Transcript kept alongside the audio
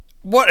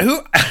What?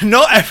 Who?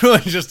 Not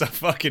everyone's just a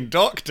fucking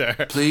doctor.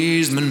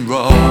 Please,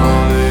 Monroe.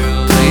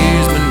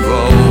 Please,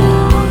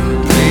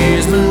 Monroe.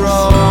 Please,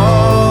 Monroe.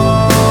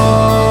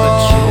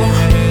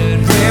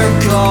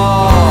 We're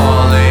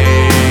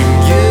calling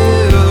you.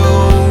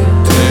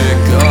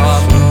 Pick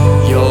up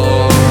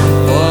your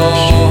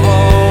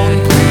phone.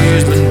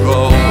 Please,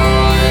 Monroe.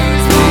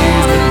 Please,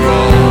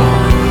 Monroe.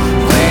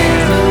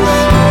 Please,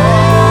 Monroe.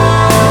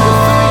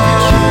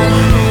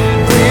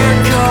 We're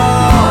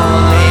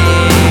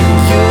calling you.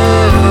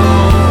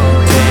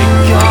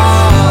 Pick up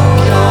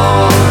your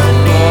phone.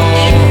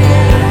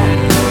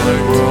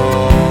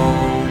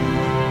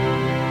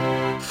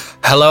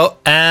 Hello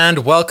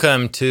and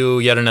welcome to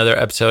yet another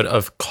episode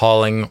of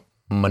Calling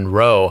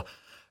Monroe.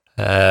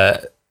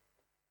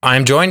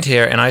 I'm joined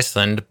here in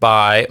Iceland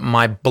by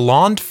my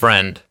blonde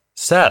friend,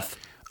 Seth.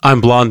 I'm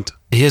blonde.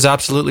 He is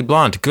absolutely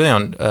blonde.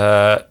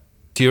 Guðjón,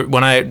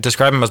 when I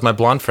describe him as my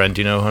blonde friend,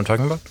 do you know who I'm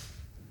talking about?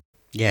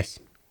 Yes.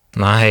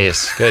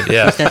 Nice. Good,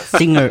 yeah. That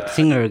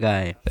singer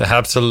guy.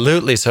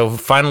 Absolutely. So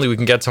finally we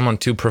can get someone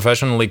to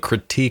professionally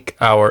critique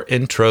our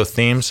intro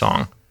theme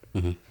song.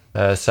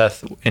 Mm-hmm.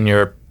 Seth, in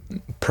your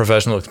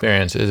professional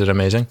experience, is it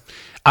amazing?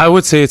 I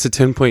would say it's a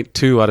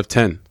 10.2 out of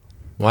 10.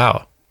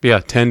 Wow. Yeah,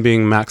 10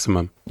 being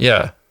maximum.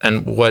 Yeah.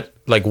 And what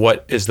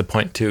is the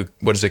point two?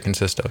 What does it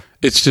consist of?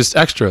 It's just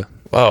extra.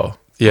 Oh,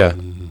 Yeah.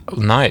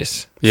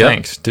 nice. Yeah.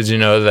 Thanks. Did you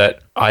know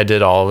that I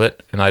did all of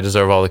it and I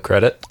deserve all the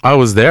credit? I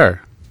was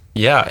there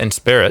Yeah, in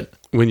spirit.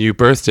 when you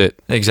birthed it.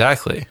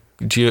 Exactly.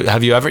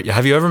 Have you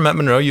ever met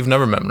Monroe? You've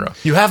never met Monroe.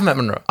 You have met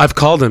Monroe. I've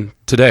called him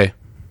today,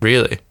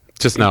 Really?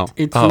 just now.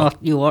 It's Oh. not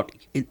you. What?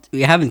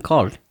 We haven't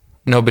called.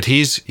 No, but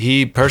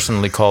he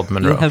personally called You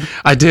Monroe. have.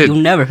 I did.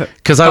 You never heard.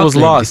 Because I was talked to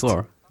him lost.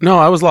 before. No,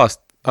 I was lost.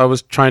 I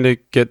was trying to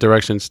get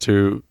directions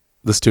to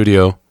the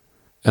studio,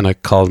 and I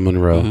called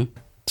Monroe. Mhm.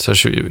 So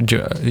you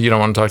don't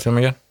want to talk to him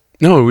again?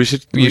 No, we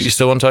should. You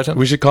still want to talk to him?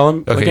 We should call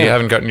him. Okay, again. you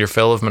haven't gotten your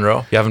fill of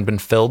Monroe? You haven't been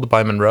filled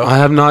by Monroe? I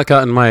have not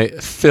gotten my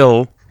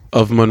fill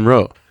of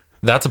Monroe.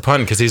 That's a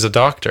pun because he's a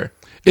doctor.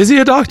 Is he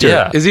a doctor?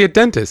 Yeah. Is he a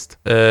dentist?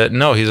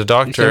 No, he's a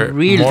doctor. He's a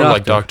real more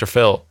like doctor. Dr.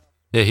 Phil.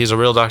 Yeah, he's a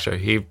real doctor.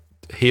 He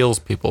heals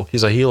people.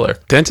 He's a healer.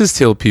 Dentists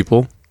heal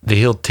people. They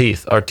heal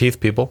teeth. Are teeth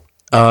people?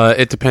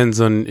 It depends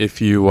on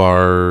if you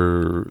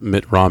are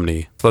Mitt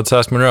Romney. So let's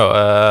ask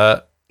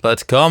Monroe.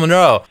 Let's call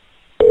Monroe.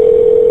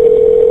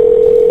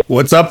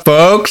 What's up,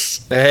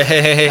 folks?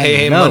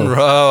 Hey, Hello.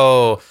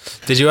 Monroe.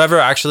 Did you ever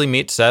actually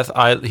meet Seth?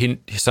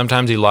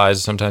 Sometimes he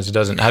lies, sometimes he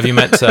doesn't. Have you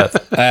met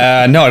Seth? No,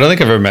 I don't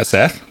think I've ever met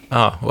Seth.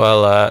 Oh,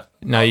 well,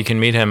 now you can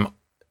meet him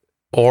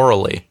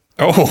orally.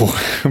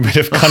 Oh, a bit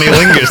of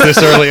cunnilingus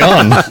this early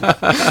on.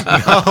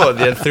 Oh,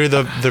 yeah, through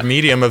the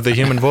medium of the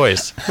human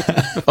voice.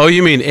 Oh,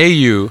 you mean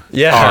AU?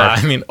 Yeah, R.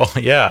 I mean, oh,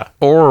 yeah.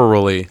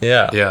 Orally.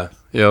 Yeah. Yeah.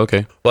 Yeah,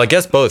 okay. Well, I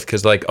guess both,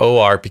 because like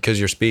OR because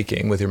you're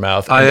speaking with your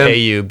mouth, I and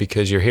am- AU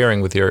because you're hearing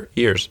with your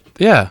ears.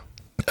 Yeah.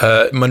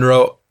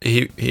 Monroe,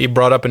 he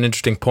brought up an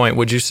interesting point.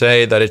 Would you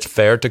say that it's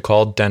fair to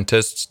call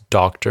dentists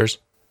doctors?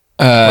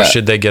 Or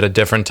should they get a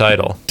different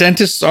title?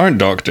 Dentists aren't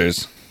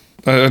doctors.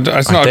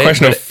 It's not they? a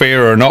question But- of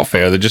fair or not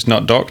fair. They're just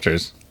not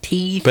doctors.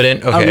 Teeth But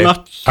okay. are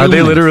not. Are they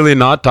human. literally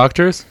not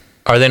doctors?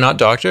 Are they not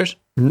doctors?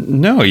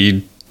 No,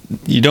 you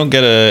don't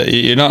get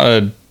you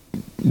don't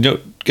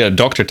get a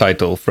doctor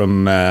title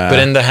from. But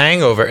in The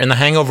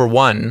Hangover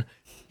 1,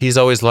 he's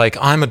always like,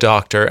 I'm a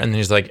doctor. And then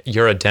he's like,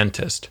 you're a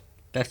dentist.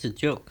 That's a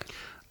joke.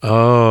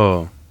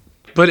 Oh.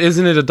 But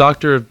isn't it a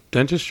doctor of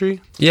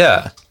dentistry?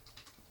 Yeah.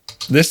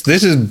 this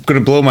is going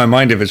to blow my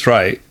mind if it's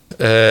right.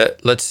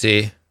 Let's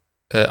see.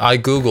 I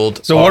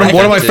Googled. So one of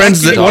my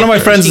friends, one of my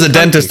friends is a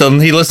Doctors. dentist,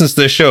 and he listens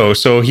to the show,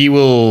 so he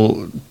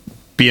will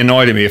be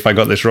annoyed at me if I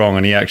got this wrong,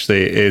 and he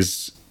actually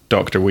is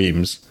Dr.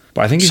 Weems.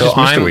 But I think he's So just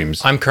Mr.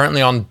 Weems. I'm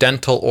currently on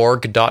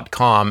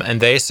dentalorg.com,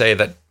 and they say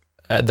that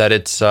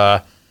it's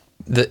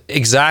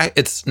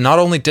it's not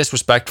only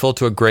disrespectful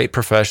to a great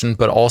profession,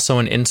 but also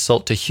an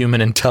insult to human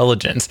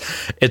intelligence.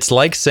 It's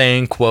like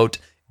saying, quote,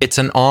 it's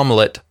an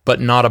omelet, but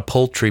not a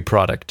poultry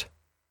product.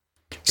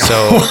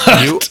 So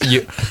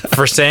you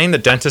for saying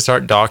that dentists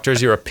aren't doctors,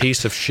 you're a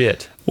piece of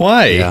shit.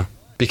 Why? Yeah.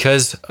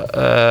 Because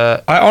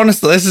I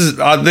honestly,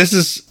 this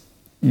is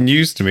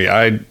news to me.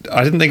 I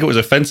didn't think it was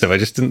offensive. I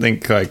just didn't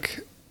think, like,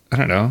 I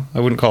don't know. I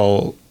wouldn't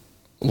call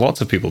lots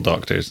of people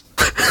doctors.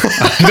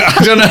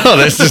 I don't know.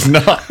 That's just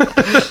not.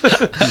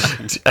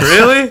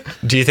 Really?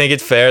 do you think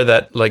it's fair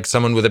that like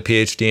someone with a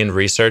PhD in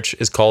research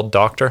is called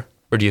doctor,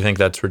 or do you think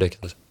that's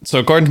ridiculous? So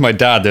according to my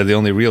dad, they're the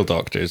only real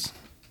doctors.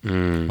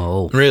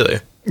 Oh. Really,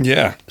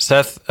 Yeah.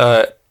 Seth?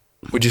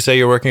 Would you say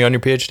you're working on your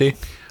PhD?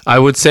 I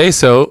would say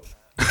so.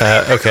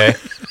 Okay,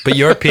 but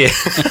your PhD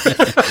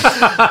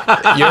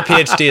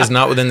is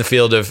not within the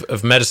field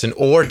of medicine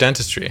or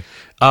dentistry.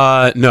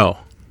 No.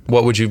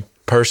 What would you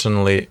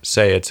personally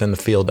say it's in the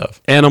field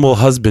of? Animal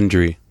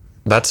husbandry.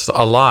 That's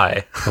a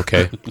lie.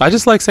 Okay. I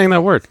just like saying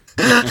that word.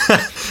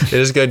 It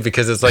is good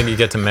because it's like you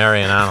get to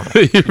marry an animal.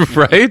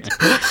 Right?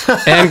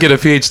 And get a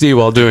PhD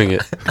while doing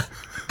it.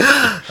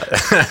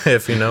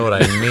 If you know what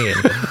I mean.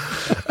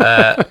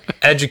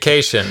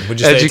 Education. Would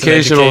you say it's an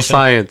Educational education?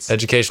 science.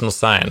 Educational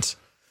science.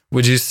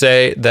 Would you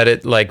say that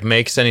it like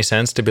makes any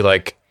sense to be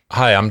like,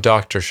 "Hi, I'm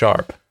Dr.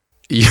 Sharp,"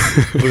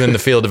 within the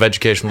field of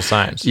educational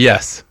science?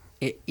 Yes.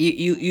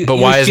 But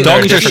why is there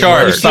a Dr. different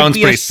Sharp word? sounds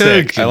be a pretty sick.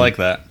 I surgeon. like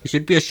that. You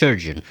should be a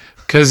surgeon.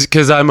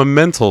 Because I'm a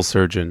mental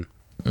surgeon.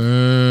 You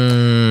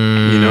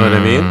know what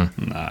I mean?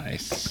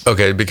 Nice.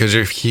 Okay, because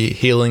you're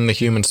healing the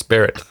human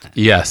spirit,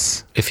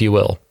 Yes. if you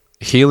will.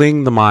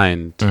 Healing the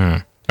mind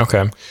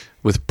Okay.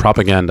 with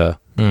propaganda.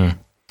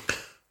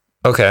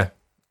 Okay.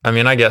 I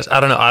mean, I guess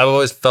I don't know. I've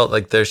always felt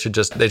like they should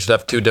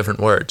have two different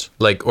words,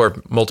 like or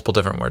multiple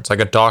different words. Like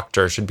a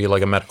doctor should be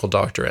like a medical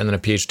doctor, and then a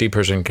PhD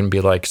person can be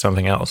like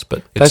something else. But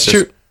it's That's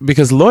just, true.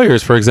 Because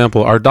lawyers, for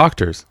example, are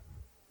doctors.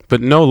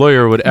 But no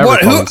lawyer would ever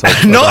call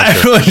himself a Not doctor.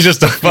 everyone's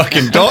just a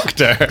fucking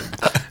doctor.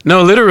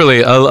 No,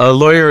 literally, a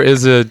lawyer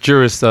is a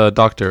juris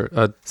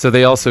doctor. So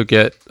they also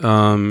get,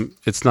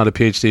 it's not a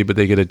PhD, but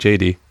they get a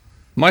JD.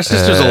 My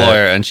sister's a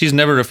lawyer, and she's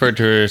never referred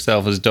to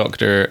herself as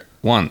doctor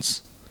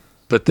once.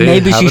 But they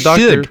Maybe have she a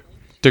doctor should.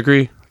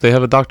 degree. They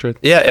have a doctorate.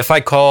 Yeah, if I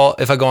go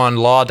on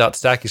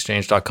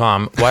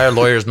law.stackexchange.com, why are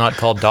lawyers not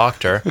called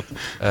doctor?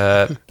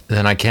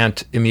 Then I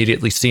can't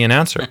immediately see an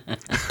answer.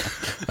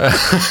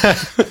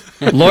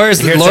 Lawyers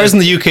in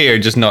the UK are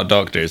just not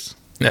doctors.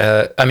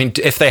 I mean,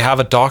 if they have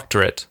a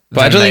doctorate,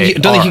 But I then don't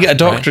think they you get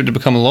a are, doctorate to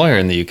become a lawyer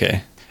in the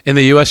UK. In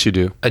the US, you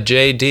do. right? A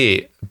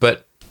JD,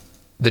 but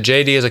the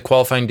JD is a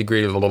qualifying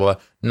degree, blah, blah, blah,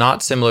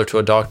 not similar to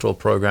a doctoral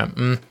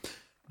program.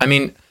 I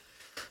mean,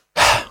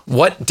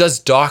 what does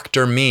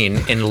doctor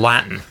mean in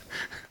Latin,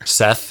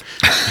 Seth?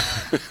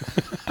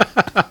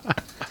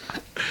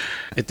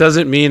 It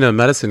doesn't mean a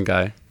medicine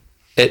guy.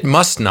 It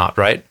must not,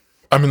 right?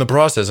 I'm in the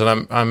process,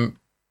 and I'm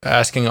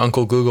asking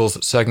Uncle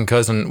Google's second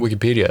cousin,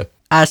 Wikipedia.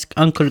 Ask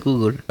Uncle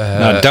Google.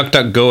 No, duck,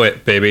 duck, go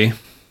it, baby.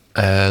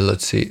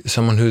 Let's see.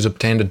 Someone who's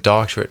obtained a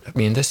doctorate. I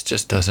mean, this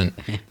just doesn't.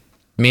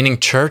 Meaning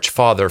church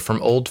father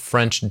from Old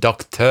French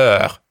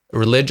docteur,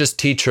 religious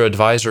teacher,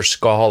 advisor,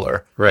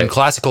 scholar. Right. In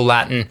classical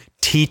Latin,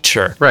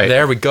 teacher. Right.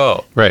 There we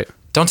go. Right.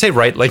 Don't say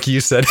right like you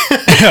said.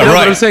 Yeah, No, right.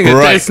 what I'm saying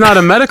right. it's not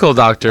a medical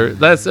doctor.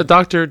 That's a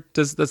doctor.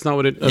 That's not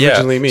what it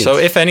originally means. So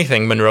if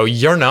anything, Monroe,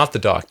 you're not the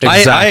doctor. I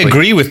Exactly.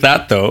 agree with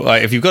that, though.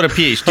 Like, if you've got a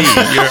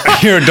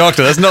PhD, you're a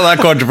doctor. That's not that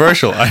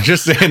controversial. I'm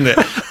just saying that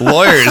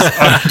lawyers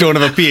don't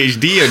have a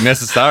PhD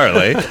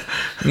necessarily.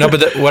 No,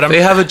 but what I'm.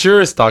 they have a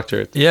juris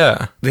doctorate.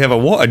 Yeah. They have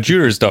a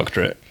juror's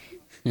doctorate.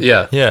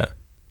 Yeah. Yeah.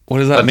 What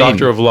does that A mean?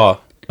 doctor of law.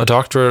 A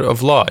doctor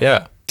of law.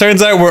 Yeah.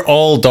 Turns out we're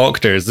all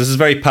doctors. This is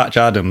very Patch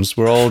Adams.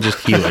 We're all just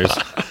healers.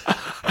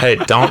 Hey,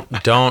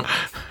 don't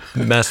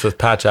mess with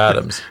Patch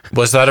Adams.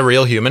 Was that a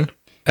real human?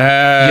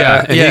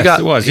 Yeah, and yes,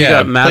 it was. he Yeah,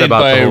 got mad played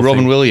about by the whole Robin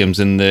thing. Williams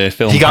in the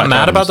film. He got Patch mad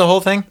Adams. about the whole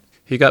thing,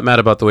 He got mad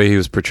about the way he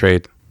was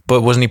portrayed.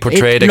 but wasn't he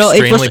portrayed It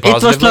extremely was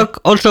positively? like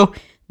also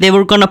they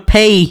were gonna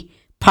pay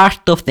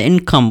part of the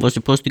income was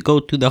supposed to go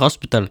to the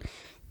hospital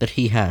that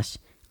he has,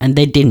 and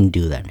they didn't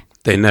do that.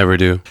 They never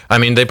do. I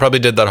mean, they probably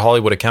did that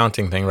Hollywood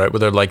accounting thing, right? Where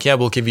they're like, yeah,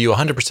 we'll give you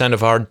 100%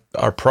 of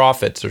our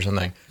profits or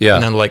something. Yeah.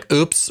 And then like,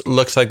 oops,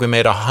 looks like we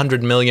made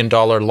 $100 million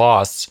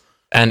loss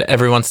and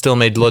everyone still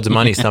made loads of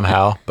money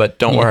somehow. But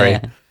don't worry.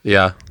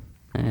 Yeah.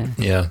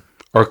 Yeah.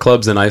 Or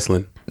clubs in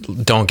Iceland.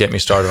 Don't get me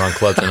started on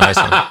clubs in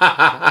Iceland.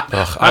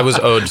 Ugh, I was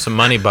owed some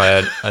money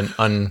by an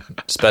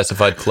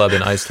unspecified club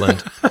in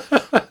Iceland.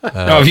 Oh,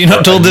 have you not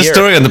for told a this year.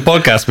 story on the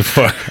podcast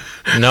before?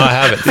 No, I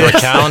haven't. For a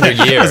calendar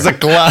year. It's a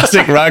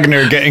classic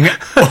Ragnar getting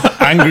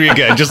angry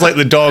again, just like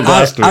the dog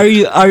last week.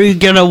 Are you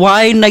gonna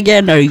whine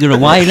again? Are you gonna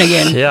whine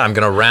again? Yeah, I'm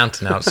gonna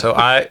rant now. So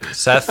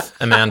Seth,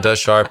 Amanda,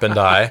 Sharp, and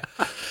I,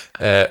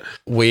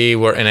 we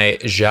were in a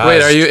jazz.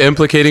 Wait, are you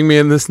implicating me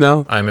in this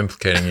now? I'm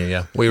implicating you.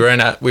 Yeah, we were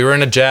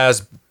in a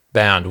jazz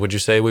band. Would you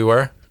say we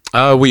were?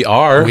 We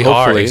are. We are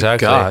hopefully.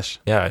 exactly. Gosh.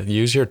 Yeah,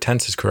 use your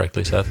tenses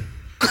correctly, Seth.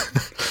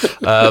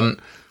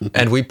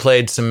 And we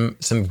played some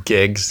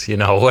gigs. You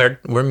know,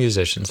 we're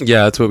musicians.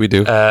 Yeah, that's what we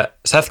do.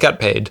 Seth got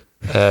paid.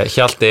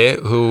 Hjalte,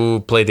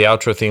 who played the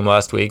outro theme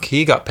last week,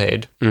 he got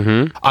paid.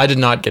 Mm-hmm. I did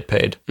not get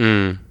paid.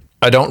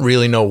 I don't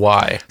really know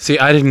why. See,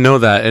 I didn't know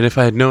that, and if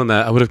I had known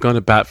that, I would have gone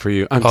to bat for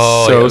you. I'm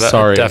Yeah,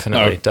 sorry.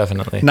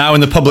 Definitely. Now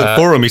in the public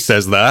forum, he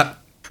says that.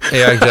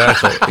 Yeah,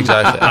 exactly.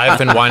 I've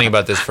been whining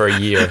about this for a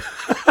year.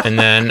 And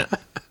then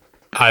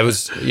I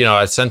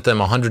sent them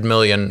 100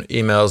 million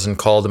emails and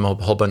called them a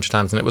whole bunch of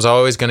times. And it was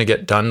always going to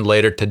get done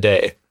later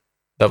today.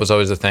 That was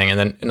always the thing. And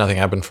then nothing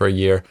happened for a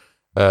year.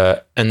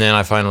 And then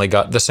I finally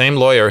got the same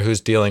lawyer who's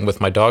dealing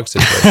with my dog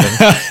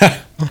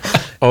situation.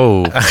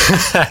 Oh,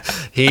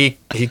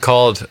 He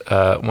called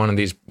one of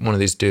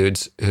these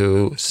dudes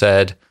who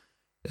said,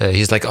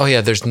 he's like, oh yeah,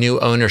 there's new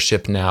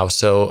ownership now.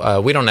 So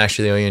we don't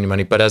actually owe you any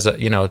money. But as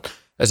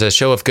a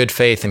show of good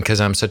faith, and because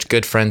I'm such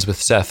good friends with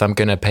Seth, I'm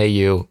going to pay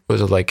you,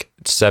 was it like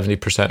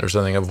 70% or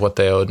something of what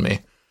they owed me.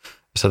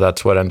 So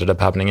that's what ended up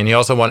happening. And he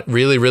also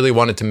really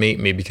wanted to meet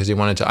me because he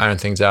wanted to iron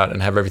things out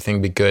and have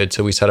everything be good.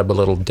 So we set up a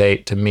little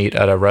date to meet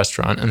at a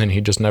restaurant, and then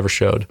he just never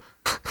showed.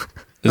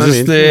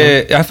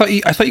 I thought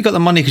you got the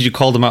money because you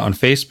called him out on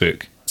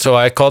Facebook. So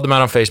I called them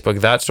out on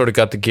Facebook. That sort of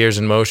got the gears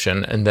in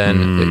motion, and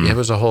then it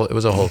was a whole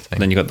thing.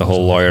 Then you got the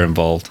whole lawyer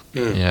involved.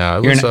 Yeah,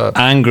 it You're was. an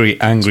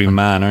angry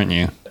man, aren't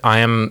you? I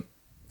am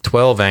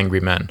 12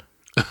 Angry Men.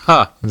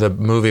 The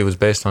movie was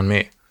based on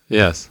me.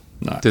 Yes.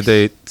 Nice. Did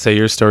they say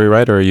your story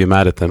right, or are you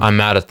mad at them? I'm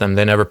mad at them.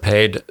 They never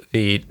paid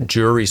the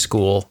jury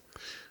school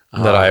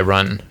that I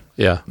run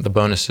Yeah. the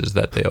bonuses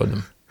that they owed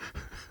them.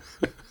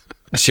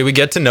 Should we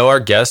get to know our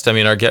guest? I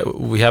mean,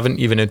 we haven't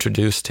even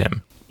introduced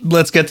him.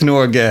 Let's get to know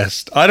our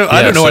guest. I don't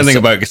know so anything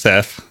about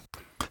Seth.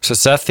 So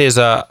Seth is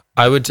I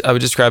would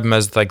describe him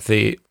as like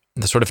the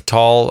sort of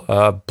tall,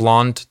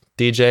 blonde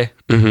DJ.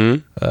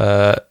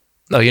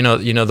 Oh, you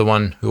know the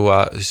one who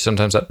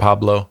sometimes at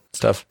Pablo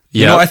stuff.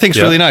 You know, I think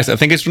it's really nice. I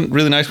think it's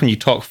really nice when you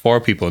talk for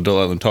people and don't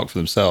let them talk for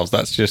themselves.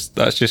 That's just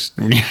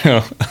you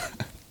know.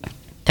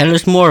 Tell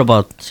us more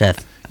about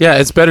Seth. Yeah,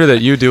 it's better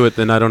that you do it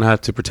than I don't have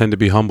to pretend to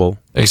be humble.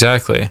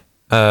 Exactly.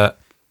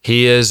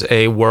 He is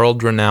a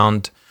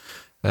world-renowned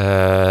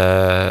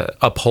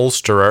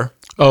upholsterer.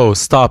 Oh,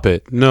 stop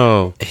it.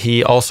 No.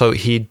 He also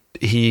he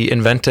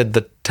invented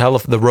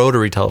the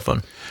rotary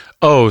telephone.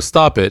 Oh,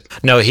 stop it.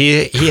 No,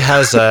 he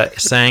has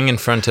sang in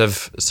front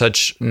of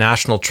such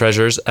national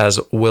treasures as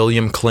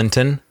William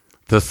Clinton.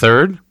 The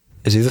third?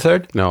 Is he the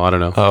third? No, I don't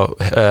know. Oh,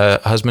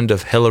 husband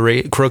of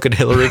crooked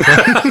Hillary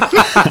Clinton.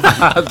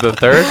 The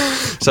third?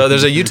 So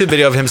there's a YouTube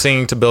video of him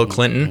singing to Bill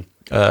Clinton.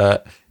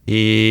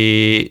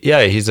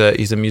 He's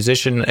a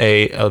musician,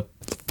 a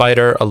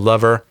fighter, a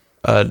lover,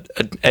 an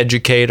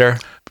educator.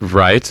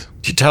 Right.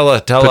 Tell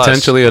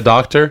Potentially a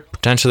doctor?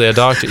 Potentially a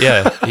doctor.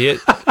 Yeah,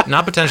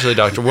 not potentially a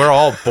doctor. We're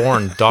all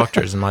born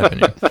doctors, in my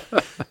opinion.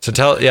 So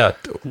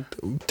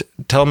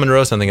tell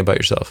Monroe something about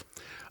yourself.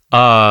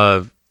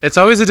 It's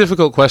always a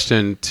difficult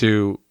question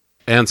to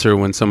answer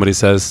when somebody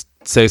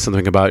say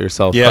something about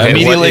yourself. Yeah, Okay,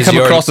 immediately what is come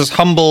your- across as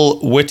humble,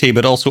 witty,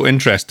 but also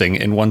interesting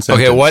in one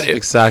sentence. Okay,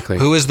 Exactly.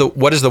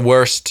 what is the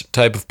worst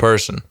type of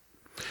person?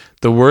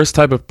 The worst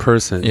type of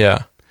person?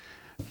 Yeah.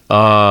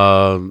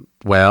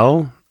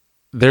 Well,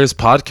 there's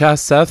podcast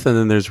Seth and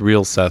then there's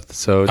real Seth.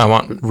 So I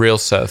want real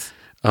Seth.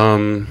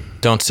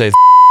 Don't say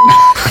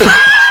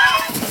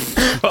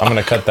I'm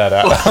gonna cut that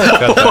out.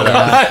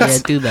 Yeah,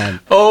 do that.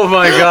 oh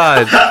my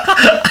God.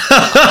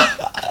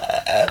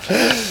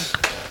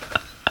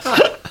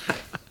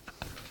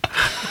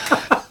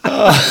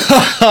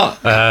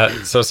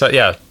 So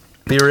yeah,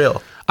 be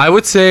real. I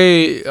would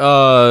say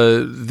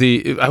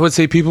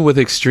people with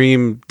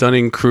extreme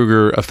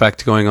Dunning-Kruger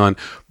effect going on,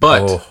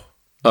 but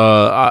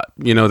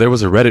there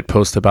was a Reddit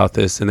post about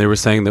this, and they were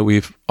saying that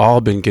we've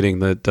all been getting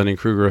the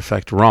Dunning-Kruger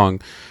effect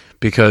wrong,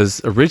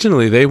 because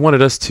originally they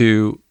wanted us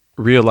to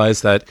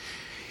realize that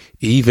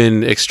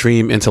even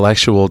extreme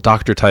intellectual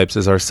doctor types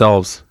as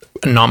ourselves,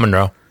 Not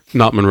Monroe.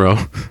 not Monroe,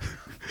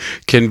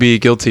 can be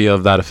guilty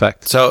of that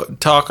effect. So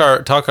talk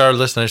our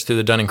listeners through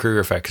the Dunning-Kruger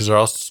effect, because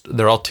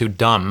they're all too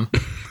dumb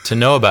to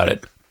know about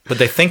it, but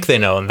they think they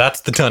know, and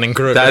that's the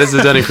Dunning-Kruger. That is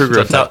the Dunning-Kruger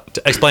So effect.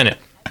 explain it.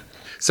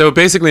 So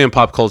basically, in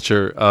pop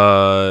culture,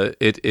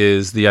 it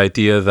is the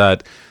idea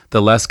that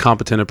the less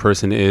competent a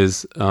person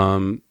is,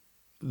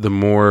 the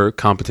more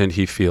competent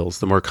he feels,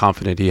 the more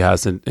confident he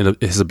has in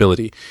his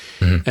ability.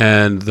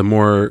 And the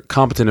more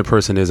competent a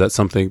person is at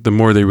something, the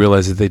more they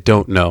realize that they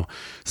don't know.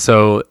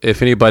 So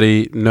if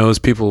anybody knows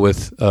people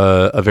with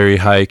a very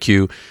high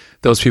IQ,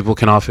 those people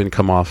can often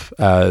come off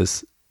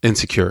as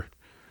insecure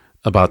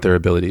about their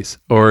abilities.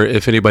 Or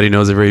if anybody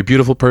knows a very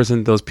beautiful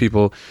person, those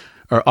people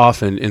are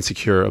often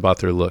insecure about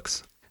their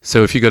looks.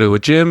 So if you go to a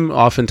gym,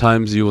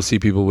 oftentimes you will see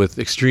people with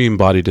extreme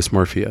body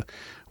dysmorphia,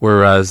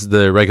 whereas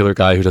the regular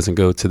guy who doesn't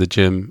go to the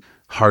gym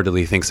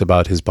hardly thinks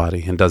about his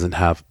body and doesn't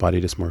have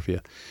body dysmorphia.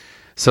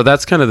 So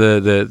that's kind of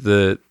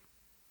the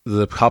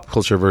pop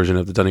culture version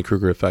of the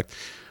Dunning-Kruger effect.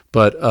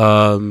 But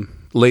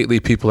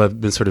lately people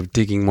have been sort of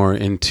digging more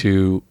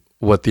into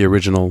what the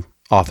original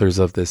authors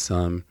of this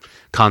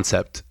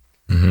concept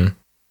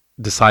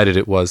decided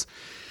it was.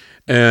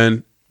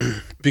 And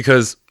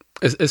because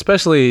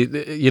especially,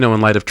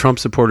 in light of Trump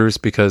supporters,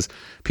 because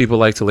people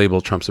like to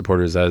label Trump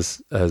supporters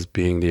as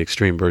being the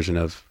extreme version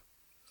of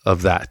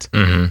that.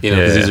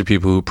 Because these are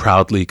people who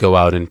proudly go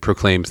out and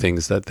proclaim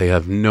things that they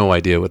have no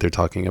idea what they're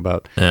talking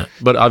about. Yeah.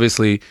 But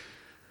obviously,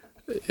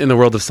 in the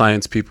world of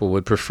science, people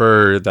would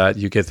prefer that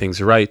you get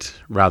things right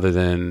rather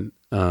than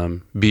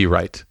be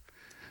right.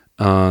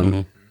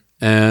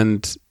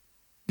 And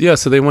yeah,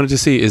 so they wanted to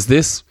see, is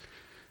this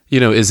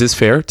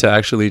fair to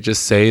actually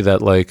just say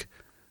that like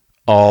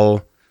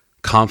all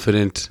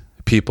confident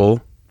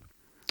people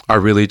are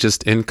really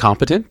just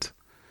incompetent?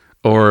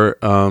 Or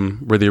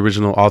were the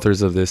original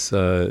authors of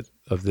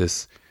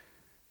this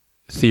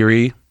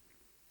theory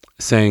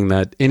saying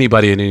that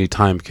anybody at any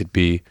time could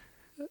be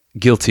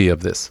guilty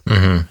of this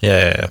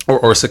Yeah.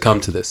 or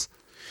succumb to this?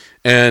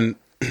 And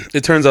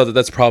it turns out that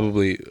that's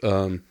probably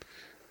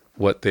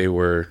what they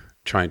were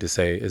trying to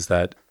say, is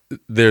that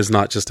there's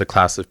not just a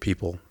class of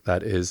people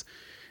that is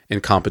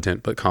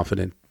incompetent but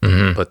confident,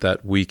 but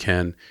that we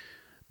can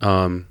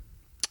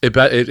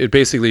it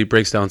basically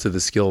breaks down to the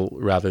skill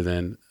rather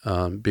than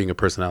being a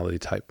personality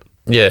type.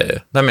 Yeah,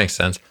 that makes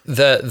sense.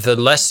 The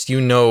less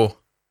you know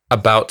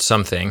about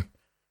something,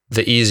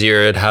 the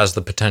easier it has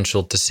the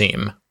potential to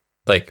seem.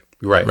 Like,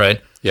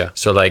 right? Yeah.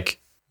 So like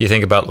you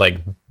think about like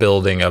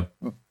building a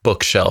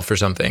bookshelf or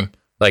something.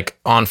 Like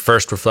on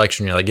first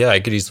reflection, you're like, yeah, I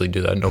could easily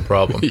do that, no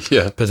problem.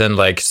 Yeah. But then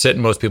like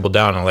sitting most people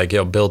down and like,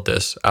 yo, build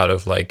this out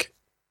of like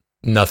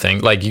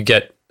nothing. Like you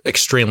get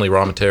extremely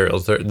raw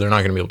materials. They're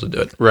not gonna be able to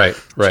do it. Right.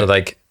 So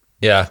like,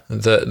 yeah,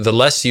 the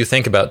less you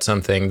think about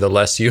something, the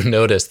less you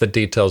notice the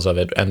details of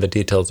it, and the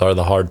details are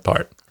the hard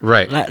part.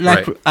 Right.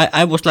 Like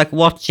I was like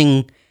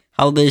watching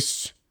how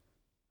this,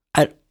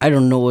 I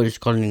don't know what it's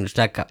called in English,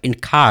 like in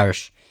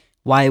cars,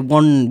 why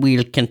one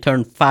wheel can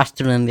turn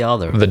faster than the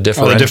other. The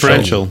differential. The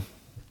differential.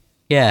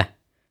 Yeah,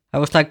 I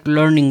was like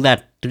learning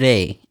that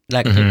today,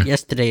 like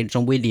yesterday in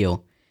some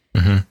video,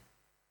 and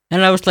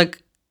I was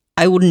like,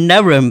 I would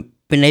never have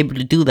been able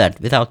to do that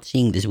without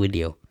seeing this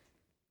video.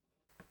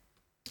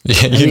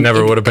 You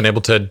never would have been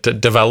able to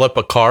develop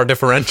a car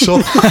differential.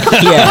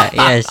 Yeah,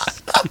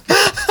 yes.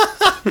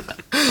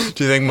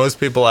 Do you think most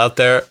people out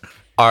there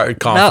are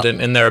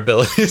confident in their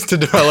abilities to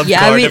develop Yeah,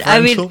 car I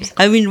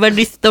differentials? mean, when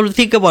you don't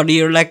think about it,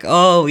 you're like,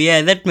 oh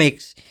yeah, that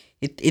makes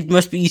it. It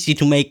must be easy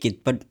to make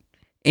it, but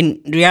in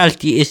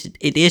reality,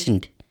 it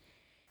isn't.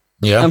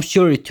 Yeah. I'm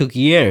sure it took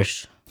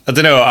years. I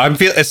don't know.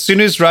 As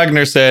soon as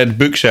Ragnar said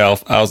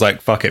bookshelf, I was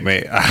like, "Fuck it,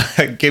 mate!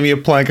 Give me a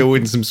plank of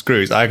wood and some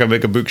screws. I can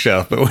make a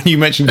bookshelf." But when you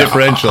mentioned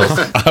differentials,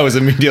 I was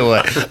immediately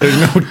like,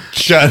 "There's no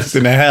chance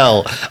in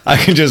hell I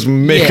can just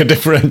make Yeah. a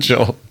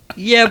differential."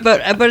 Yeah,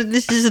 but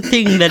this is a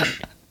thing that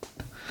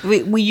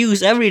we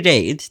use every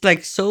day. It's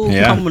like so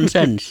Yeah. common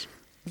sense.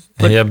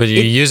 But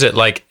you use it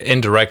like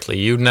indirectly.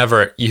 You've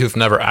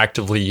never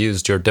actively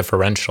used your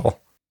differential.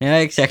 Yeah,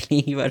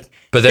 exactly.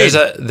 But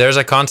there's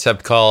a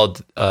concept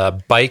called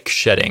bike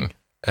shedding.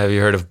 Have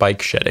you heard of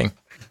bike shedding?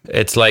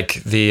 It's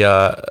like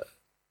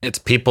it's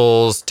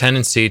people's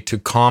tendency to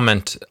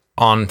comment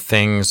on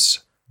things.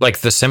 Like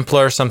the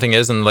simpler something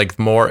is, and like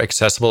the more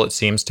accessible it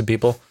seems to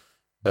people.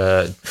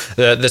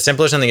 The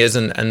simpler something is,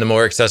 and the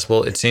more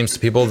accessible it seems to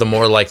people, the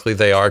more likely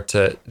they are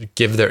to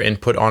give their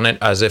input on it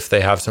as if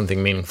they have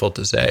something meaningful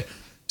to say.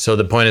 So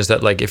the point is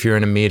that like if you're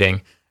in a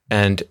meeting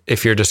and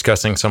if you're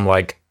discussing some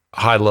like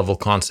high level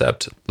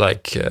concept,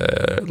 like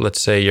let's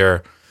say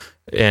you're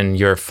in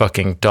your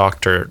fucking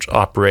doctor's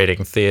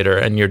operating theater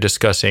and you're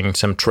discussing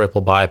some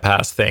triple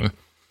bypass thing,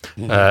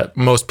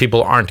 most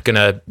people aren't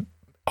gonna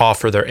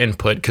offer their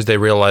input because they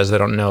realize they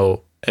don't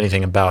know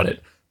anything about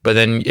it. But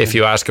then if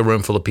you ask a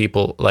room full of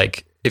people,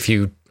 like if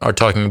you are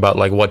talking about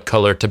like what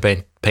color to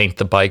paint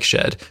the bike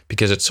shed,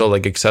 because it's so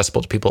like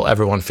accessible to people,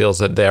 everyone feels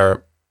that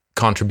their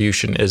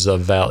contribution is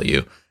of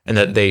value and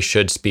that they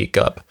should speak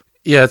up.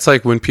 Yeah, it's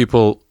like when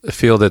people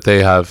feel that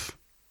they have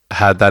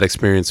had that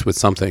experience with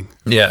something,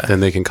 Yeah. then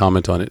they can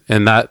comment on it.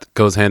 And that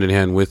goes hand in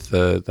hand with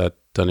that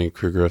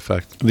Dunning-Kruger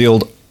effect. The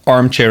old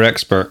armchair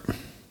expert.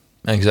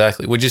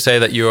 Exactly. Would you say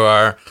that you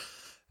are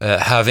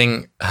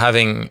having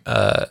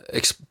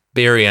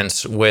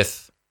experience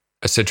with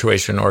a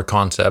situation or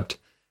concept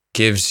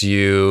gives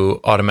you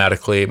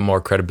automatically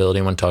more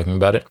credibility when talking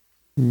about it?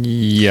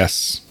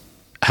 Yes.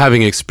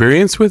 Having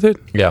experience with it,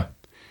 Yeah.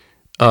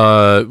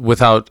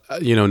 without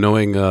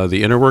knowing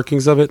the inner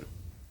workings of it,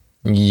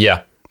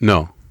 Yeah.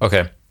 no.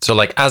 Okay. So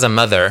like as a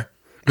mother,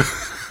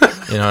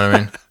 you know what I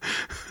mean?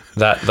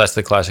 That's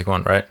the classic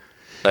one, right?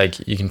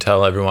 Like you can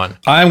tell everyone.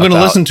 I'm going to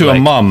about, listen to a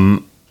like-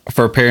 mum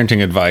for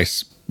parenting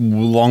advice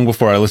long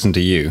before I listen to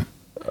you.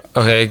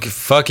 Okay,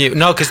 fuck you.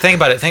 No, because think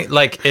about it. Think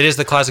like it is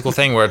the classical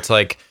thing where it's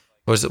like,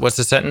 what's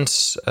the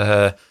sentence?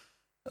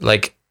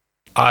 Like,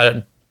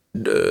 I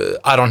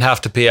don't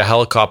have to be a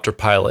helicopter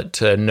pilot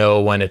to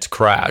know when it's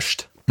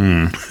crashed.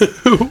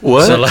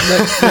 What? So like,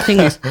 The thing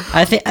is,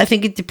 I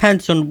think it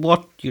depends on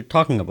what you're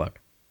talking about.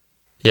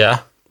 yeah,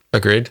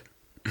 agreed.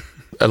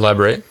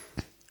 Elaborate.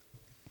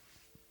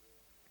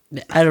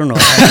 I don't know.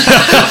 That's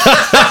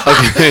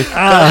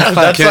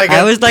like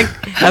I was like,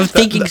 I'm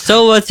thinking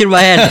so much in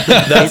my head.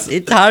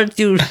 It's hard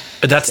to.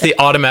 that's the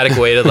automatic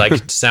way to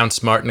like sound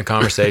smart in a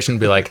conversation.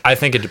 Be like, I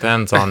think it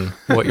depends on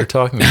what you're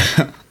talking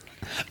about.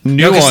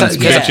 Nuance,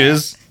 yeah.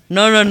 bitches.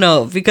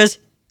 No, because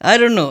I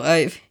don't know.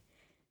 I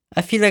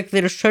feel like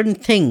there are certain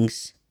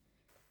things.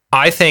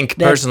 I think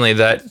personally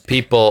that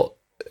people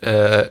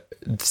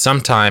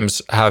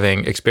sometimes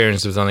having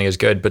experience with something is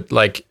good, but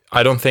like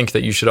I don't think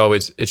that it should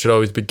always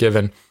be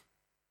given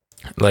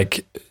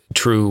like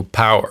true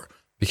power,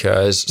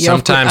 because Yeah,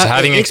 of course. sometimes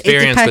having It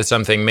experience depends. with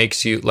something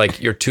makes you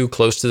like you're too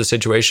close to the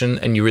situation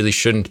and you really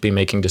shouldn't be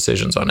making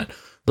decisions on it.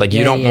 Like you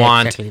Yeah, don't yeah,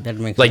 want exactly. That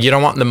makes like sense. you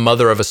don't want the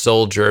mother of a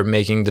soldier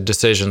making the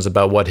decisions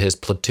about what his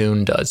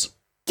platoon does.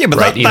 Yeah, but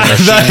Right, even though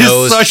she that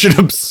knows- is such an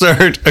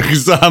absurd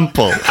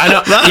example. I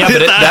know, yeah,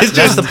 but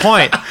that's the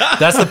point.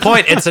 That's the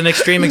point. It's an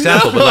extreme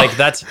example, but like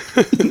that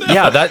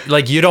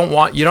like you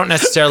don't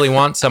necessarily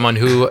want someone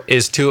who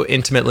is too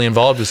intimately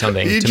involved with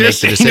something You to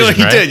just, make the you know decision, what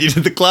you right? did? You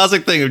did the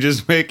classic thing of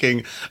just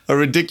making a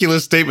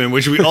ridiculous statement,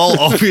 which we all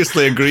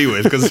obviously agree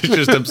with because it's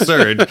just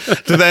absurd,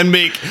 to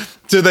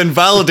then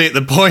validate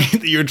the point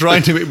that you were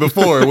trying to make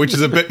before, which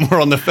is a bit more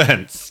on the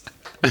fence.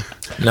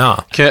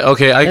 No.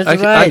 Okay, I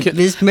That's I right. can.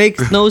 This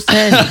makes no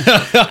sense.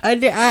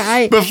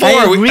 I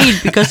Before we-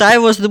 agreed because I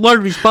was the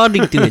one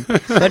responding to it.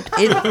 But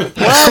it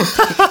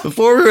what?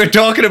 Before we were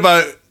talking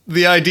about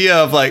the idea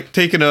of like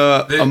taking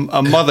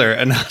a mother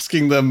and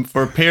asking them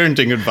for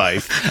parenting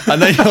advice,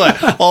 and then you're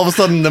like, all of a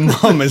sudden the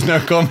mom is now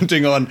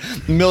commenting on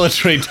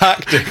military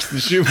tactics.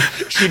 Should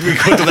we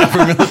go to that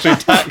for military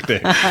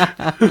tactics?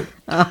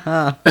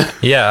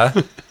 Yeah.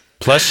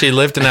 Plus, she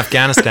lived in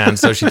Afghanistan,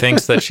 so she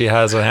thinks that she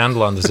has a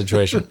handle on the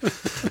situation.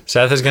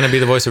 Seth is going to be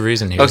the voice of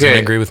reason here. He's going Okay.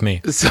 to agree with me.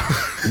 So,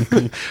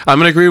 I'm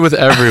gonna agree with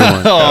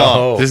everyone.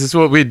 Oh. This is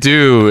what we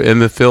do in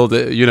the field,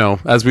 you know,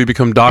 as we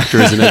become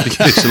doctors in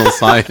educational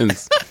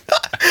science.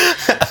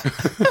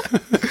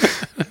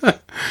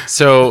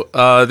 So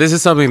this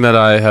is something that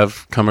I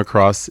have come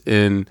across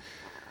in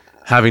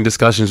having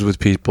discussions with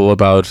people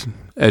about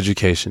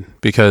education,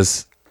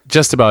 because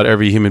just about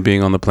every human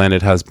being on the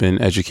planet has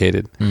been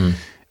educated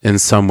in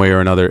some way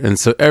or another. And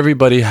so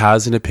everybody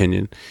has an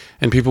opinion,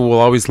 and people will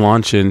always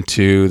launch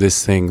into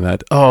this thing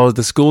that, oh,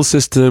 the school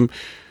system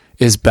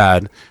is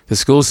bad. The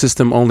school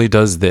system only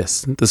does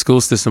this. The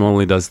school system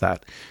only does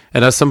that.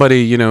 And as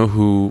somebody, you know,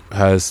 who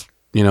has,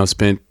 you know,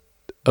 spent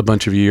a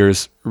bunch of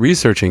years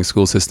researching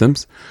school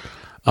systems,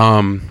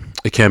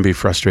 it can be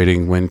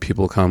frustrating when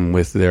people come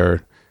with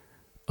their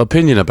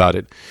opinion about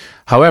it.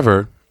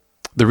 However,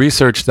 the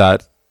research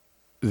that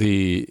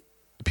the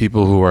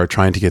people who are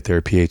trying to get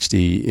their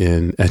PhD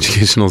in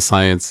educational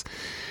science,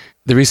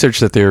 the research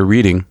that they're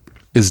reading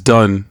is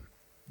done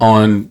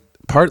on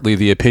partly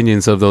the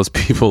opinions of those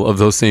people, of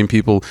those same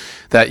people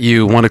that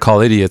you want to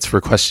call idiots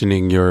for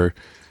questioning your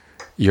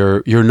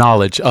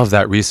knowledge of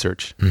that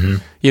research.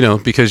 You know,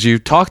 because you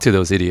talk to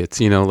those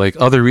idiots, you know, like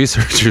other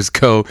researchers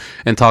go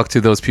and talk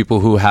to those people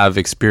who have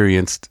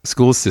experienced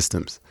school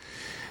systems.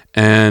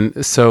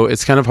 And so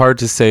it's kind of hard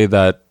to say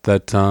that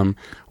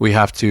we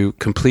have to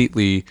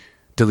completely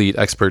delete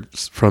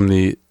experts from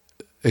the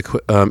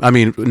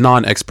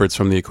non-experts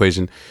from the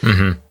equation,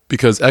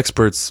 because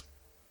experts,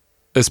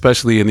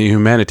 especially in the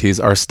humanities,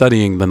 are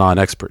studying the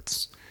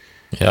non-experts.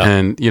 Yeah.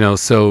 And you know,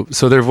 so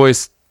their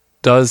voice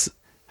does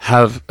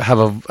have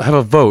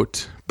a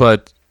vote,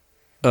 but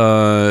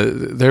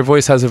their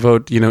voice has a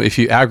vote, you know, if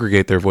you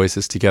aggregate their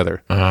voices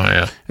together.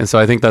 Yeah. And so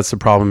I think that's the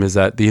problem, is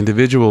that the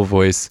individual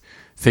voice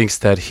thinks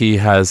that he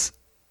has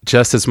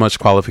just as much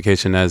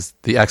qualification as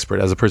the expert,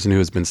 as a person who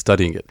has been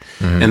studying it.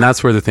 And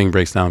that's where the thing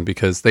breaks down,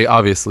 because they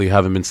obviously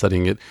haven't been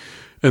studying it,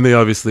 and they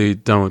obviously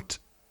don't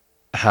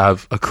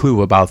have a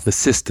clue about the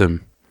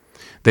system.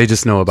 They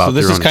just know about So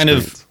this their is own kind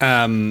experience.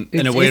 of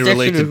in a It's way actually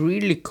related.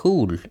 really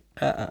cool.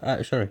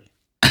 Sorry.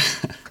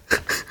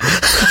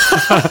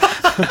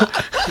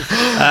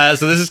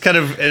 So this is kind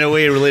of in a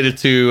way related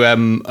to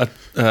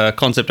a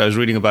concept I was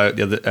reading about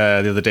the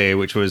other day,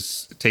 which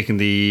was taking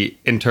the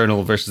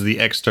internal versus the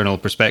external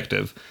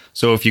perspective.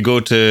 So if you go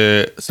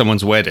to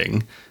someone's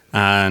wedding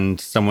and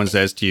someone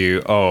says to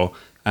you, "Oh,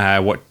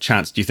 what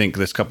chance do you think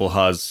this couple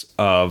has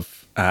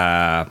of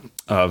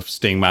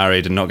staying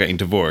married and not getting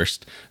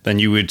divorced?" Then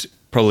you would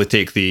probably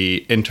take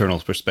the internal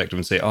perspective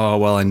and say, "Oh,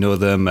 well, I know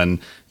them, and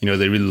you know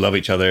they really love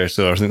each other,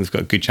 so I think they've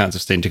got a good chance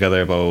of staying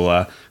together." Blah blah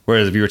blah.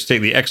 Whereas if you were to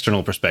take the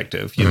external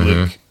perspective, you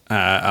look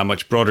at a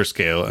much broader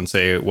scale and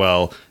say,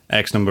 "Well,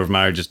 X number of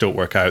marriages don't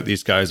work out.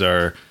 These guys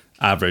are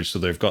average, so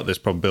they've got this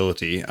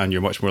probability," and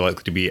you're much more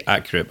likely to be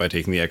accurate by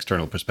taking the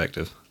external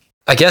perspective.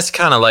 I guess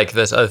kind of like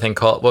this other thing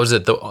called, what was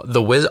it?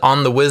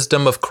 On the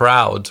wisdom of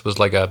crowds was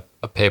like a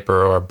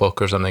paper or a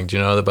book or something. Do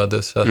you know about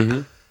this?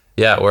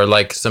 Yeah, where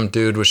like some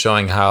dude was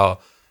showing how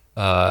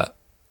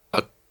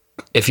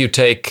if you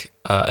take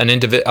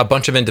a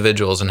bunch of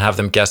individuals and have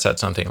them guess at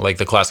something, like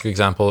the classic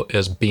example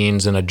is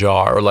beans in a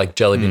jar, or like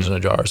jelly beans in a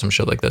jar or some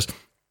shit like this,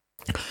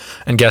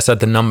 and guess at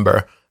the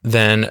number,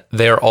 then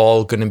they're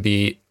all going to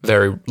be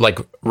very like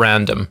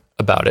random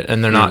about it,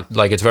 and they're not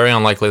like, it's very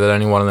unlikely that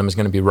any one of them is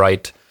going to be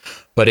right.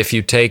 But if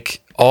you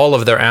take all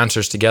of their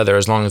answers together,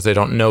 as long as they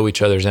don't know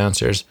each other's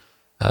answers,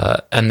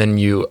 and then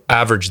you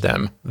average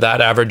them, that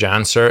average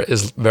answer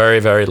is very,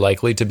 very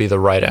likely to be the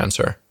right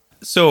answer.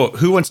 So,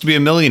 Who Wants to Be a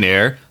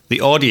Millionaire?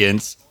 The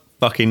audience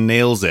fucking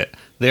nails it.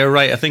 They're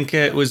right. I think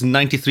it was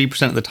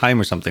 93% of the time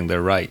or something.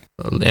 They're right.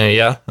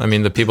 Yeah, I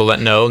mean, the people that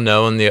know,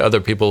 and the other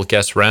people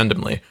guess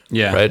randomly.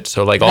 Yeah. Right?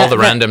 So, like, all the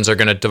randoms are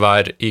going to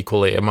divide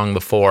equally among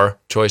the 4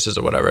 choices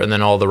or whatever, and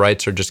then all the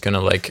rights are just going to,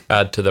 like,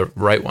 add to the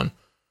right one.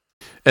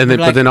 And then,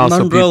 but Like then also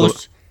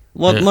Monroe's, people.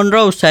 what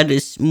Monroe said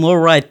is more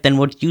right than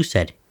what you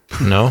said.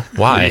 No?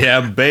 Why?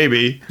 Yeah,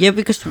 baby. Yeah,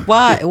 because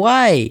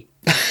why?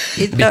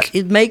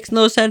 It makes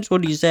no sense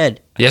what you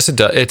said. Yes, it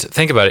does.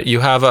 Think about it.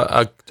 You have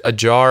a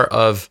jar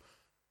of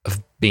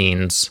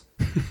beans,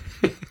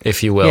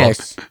 if you will,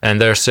 Yes. and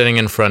they're sitting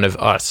in front of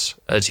us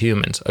as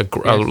humans,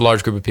 a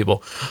large group of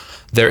people.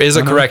 There is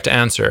a correct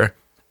answer,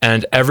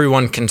 and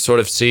everyone can sort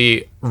of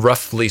see,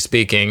 roughly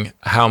speaking,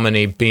 how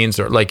many beans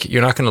are. Like,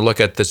 you're not going to look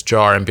at this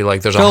jar and be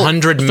like, "There's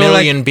 100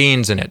 million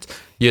beans in it."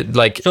 You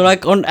like, So,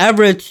 like, on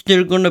average,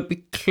 they're gonna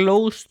be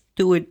close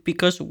to it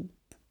because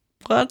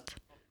what?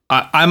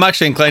 I'm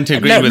actually inclined to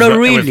agree No, with, no, with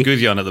really.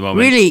 Gudjon at the moment.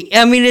 Really,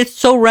 I mean, it's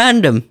so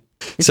random.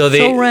 It's So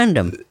so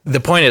random. The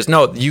point is,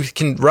 no, you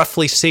can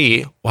roughly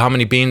see how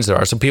many beans there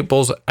are. So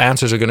people's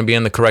answers are going to be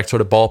in the correct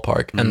sort of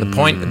ballpark. And the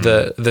point,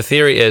 the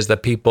theory is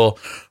that people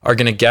are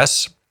going to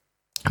guess.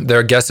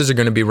 Their guesses are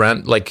going to be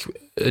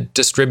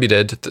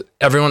distributed.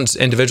 Everyone's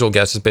individual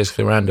guess is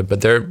basically random, but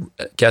their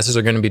guesses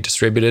are going to be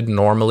distributed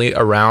normally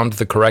around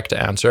the correct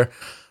answer.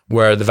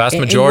 Where the vast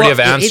majority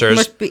of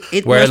answers,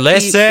 It where must be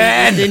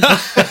listen,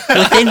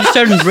 within a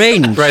certain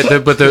range. Right,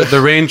 but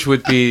the range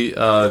would be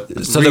so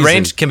the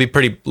range can be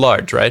pretty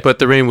large, right? but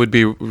the range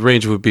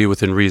would be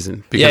within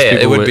reason because Yeah, it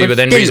people would be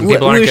within reason.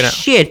 People we're aren't gonna.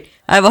 shit.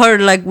 I've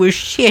heard like we're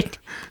shit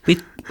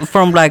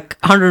from like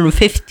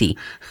 150,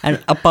 and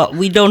about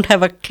we don't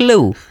have a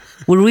clue.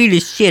 We're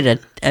really shit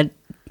at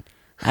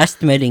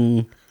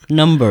estimating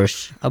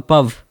numbers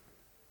above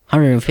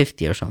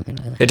 150 or something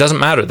like that. It doesn't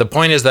matter. The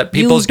point is that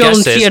You people's don't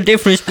guesses. see a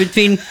difference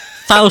between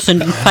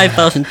 1,000 and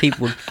 5,000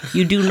 people.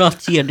 You do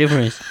not see a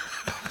difference.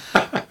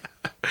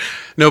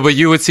 No, but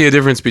you would see a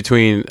difference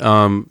between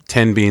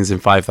 10 beans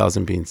and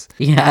 5,000 beans.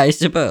 Yeah, I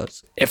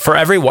suppose. For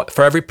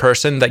every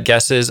person that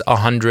guesses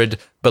 100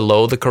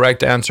 below the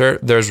correct answer,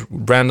 there's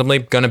randomly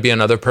going to be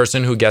another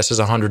person who guesses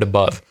 100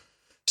 above.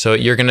 So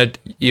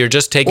you're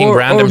just taking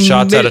random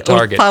shots at a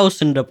target. Or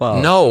 1,000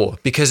 above. No,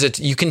 because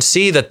you can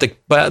see that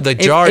the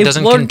jar if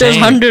doesn't one does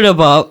contain. 100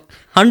 above,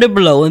 100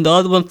 below, and the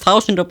other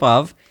 1,000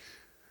 above,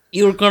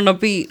 you're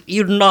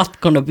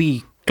not gonna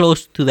be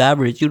close to the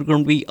average. You're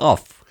gonna be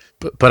off.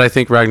 But I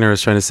think Ragnar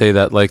is trying to say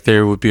that like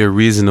there would be a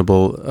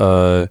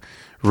reasonable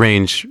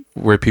range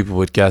where people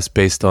would guess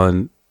based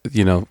on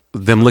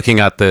them looking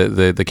at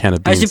the can of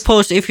I beans.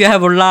 suppose if you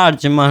have a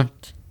large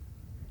amount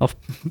of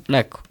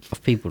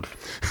people,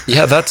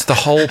 Yeah, that's the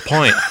whole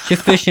point.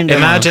 sufficient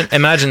amount.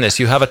 Imagine this.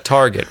 You have a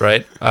target,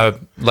 right?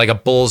 Like a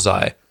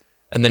bullseye.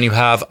 And then you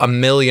have 1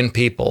 million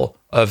people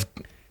of,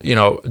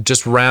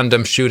 just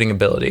random shooting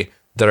ability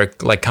that are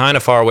like kind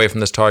of far away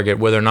from this target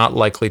where they're not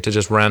likely to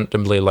just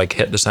randomly like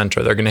hit the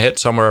center. They're going to hit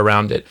somewhere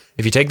around it.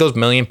 If you take those 1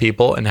 million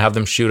people and have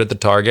them shoot at the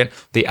target,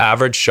 the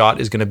average shot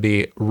is going to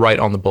be right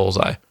on the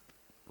bullseye.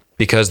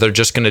 Because they're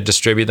just going to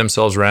distribute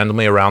themselves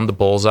randomly around the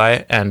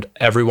bullseye, and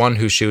everyone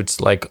who shoots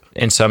like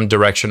in some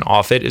direction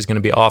off it is going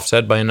to be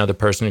offset by another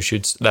person who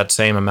shoots that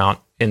same amount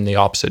in the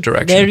opposite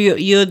direction. There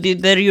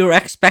you're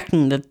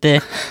expecting that they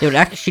would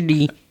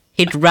actually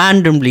hit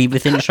randomly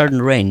within a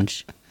certain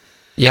range.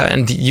 Yeah,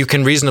 and you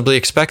can reasonably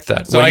expect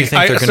that. So What do you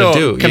think they're going to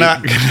do? Can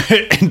I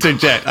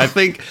interject? I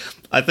think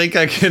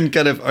I can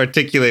kind of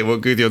articulate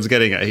what Gudjon's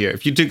getting at here.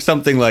 If you took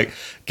something like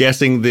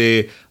guessing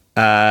the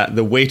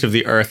weight of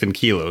the Earth in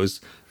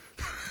kilos.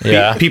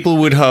 Yeah. People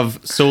would have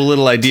so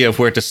little idea of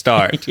where to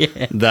start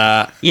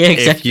that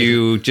exactly. if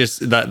you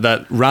just that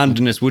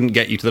randomness wouldn't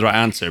get you to the right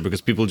answer because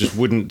people just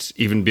wouldn't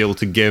even be able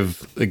to get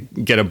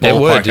a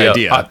ballpark yeah.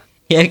 idea.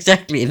 Yeah,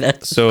 exactly.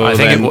 That's So I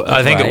think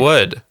then, it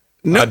would.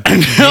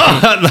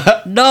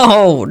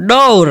 no,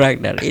 no,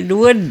 Ragnar, it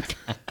wouldn't.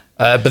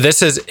 But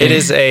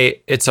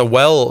it's a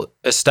well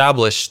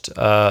established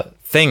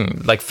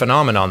thing, like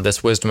phenomenon.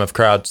 This wisdom of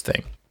crowds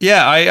thing.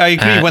 yeah, I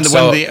agree.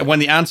 So- When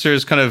the answer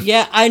is kind of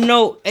Yeah, I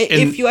know.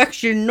 If you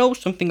actually know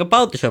something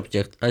about the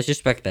subject, I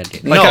suspect that.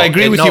 like No, I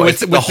agree with no, you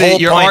it's- with the whole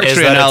your point is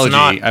archery that it's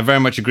analogy. not- I very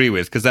much agree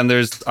with because then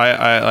there's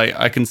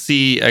I can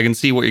see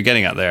what you're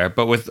getting at there,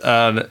 but with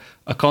a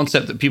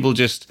concept that people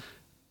just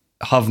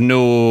have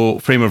no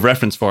frame of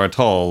reference for at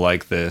all,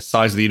 like the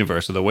size of the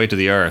universe or the weight of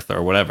the Earth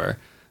or whatever.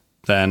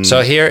 Then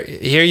So here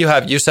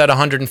you said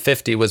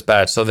 150 was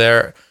bad. So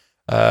there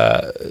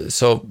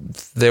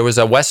was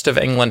a West of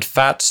England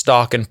fat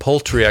stock and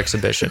poultry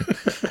exhibition,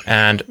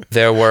 and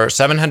there were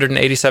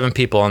 787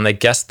 people, and they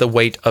guessed the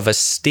weight of a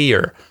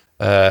steer.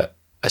 A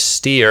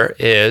steer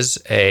is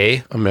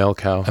a male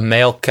cow.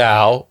 male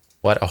cow.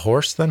 What, a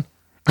horse then?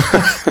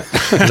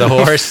 The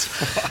horse.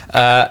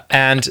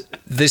 And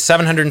the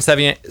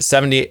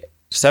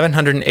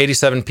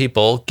 787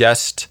 people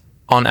guessed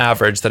on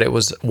average that it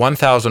was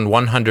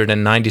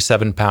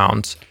 1,197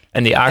 pounds.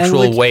 And the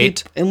actual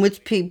weight, And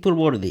which people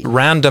were these?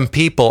 random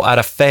people at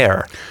a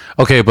fair.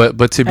 Okay, but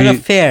to be At a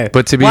fair.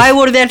 but to be Why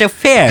were they at a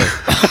fair?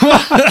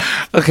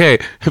 okay,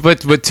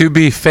 but to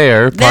be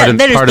fair, pardon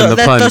that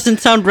the pun. doesn't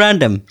sound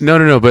random.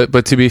 No,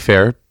 but to be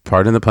fair,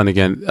 pardon the pun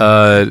again.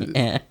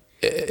 Yeah.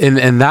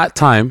 In that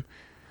time,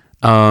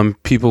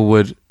 people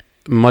would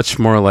much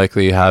more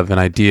likely have an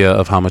idea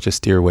of how much a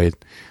steer weighed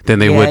than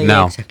they would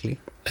now. Exactly.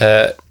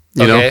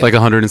 You know, Okay. like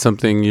 100 and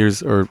something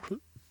years or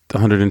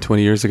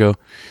 120 years ago,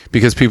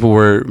 because people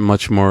were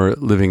much more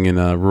living in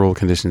rural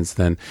conditions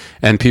then,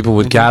 and people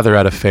would gather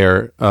at a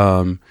fair,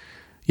 to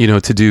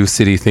do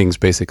city things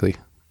basically,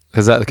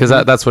 because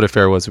that's what a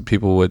fair was.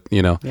 People would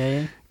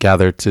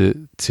gather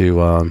to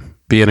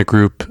be in a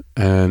group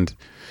and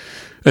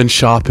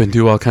shop and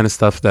do all kind of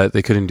stuff that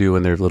they couldn't do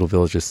in their little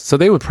villages. So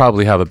they would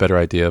probably have a better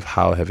idea of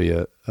how heavy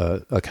a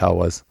cow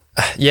was.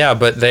 Yeah,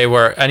 but they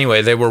were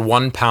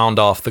 1 pound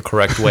off the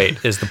correct weight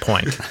is the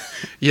point.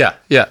 Yeah.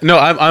 No,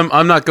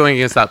 I'm not going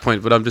against that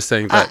point, but I'm just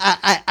saying that.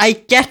 I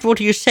get what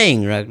you're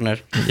saying, Ragnar.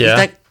 Yeah. It's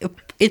like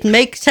it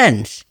makes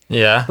sense.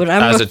 Yeah, But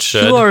I'm as not it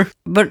should. sure.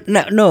 But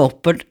no,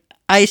 but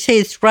I say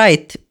it's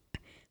right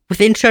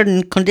within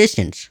certain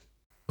conditions.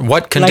 What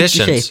Like you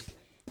conditions? say,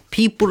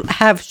 people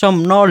have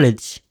some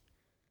knowledge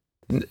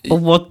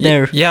of what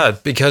they're. Yeah,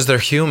 because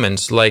they're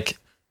humans. Like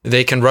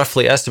they can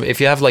roughly estimate.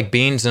 If you have like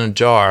beans in a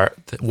jar,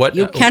 what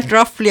You can't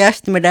roughly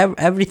estimate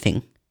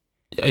everything.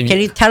 Can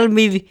you tell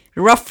me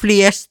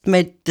roughly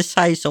estimate the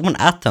size of an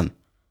atom?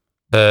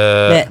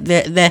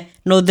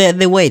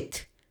 The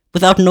weight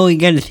without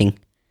knowing anything.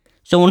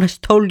 Someone has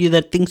told you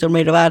that things are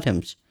made of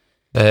atoms.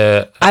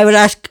 I would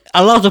ask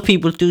a lot of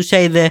people to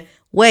say the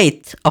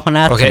weight of an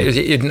atom.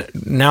 Okay,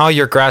 now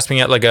you're grasping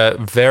at like a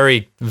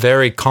very,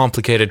 very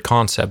complicated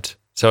concept.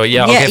 So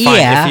yeah, okay, fine.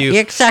 Yeah, if you,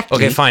 exactly.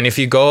 Okay, fine. If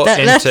you go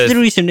That's the into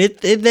reason.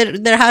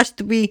 There has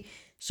to be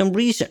some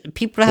reason.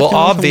 People have well, to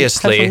have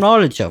obviously, some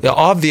knowledge of it. yeah,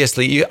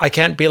 obviously, I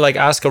can't be like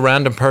ask a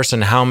random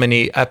person how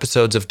many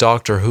episodes of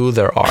Doctor Who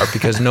there are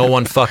because no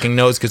one fucking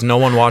knows because no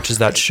one watches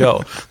that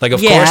show. Like,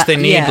 of course, they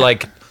need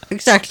like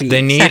exactly.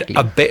 they need exactly.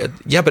 a bit.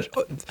 Yeah, but.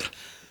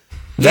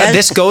 Yes.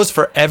 This goes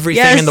for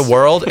everything in the Yes.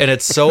 world, and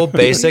it's so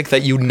basic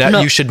that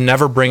you should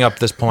never bring up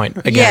this point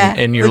again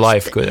Yeah, in your it's-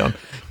 life, Guillaume.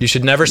 You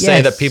should never say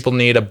Yes. that people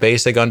need a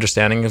basic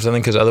understanding of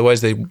something because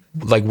otherwise they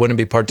like wouldn't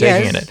be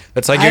partaking in Yes, it.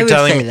 It's like I would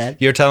say that.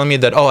 you're telling me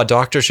that a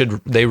doctor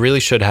they really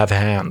should have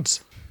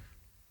hands.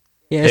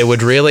 Yes. It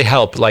would really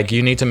help. Like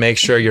you need to make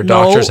sure your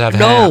doctors have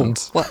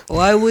hands.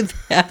 Why would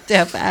they have to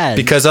have hands?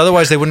 Because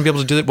otherwise they wouldn't be able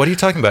to do it. What are you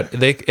talking about?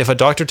 If a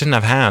doctor didn't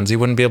have hands, he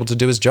wouldn't be able to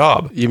do his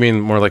job. You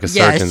mean more like a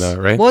surgeon, though,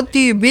 right? What do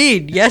you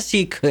mean? Yes,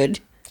 he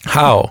could.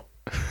 How?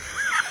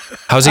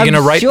 How's he I'm going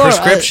to write sure,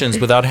 prescriptions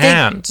without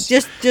hands?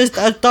 Just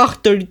a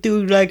doctor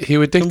doing like He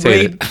would some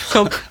dictate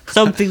brain-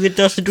 something that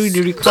doesn't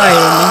really require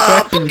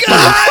an interactive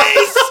machine.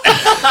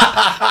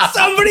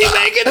 Somebody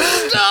make it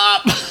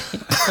stop!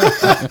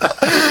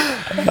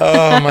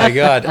 Oh my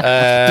god.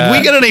 Did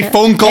we get any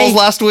phone calls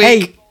last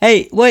week?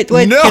 Hey, wait. No,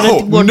 can I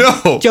do one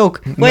no.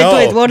 joke. Wait,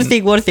 No. one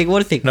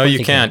thing. No,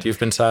 you can't. You've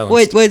been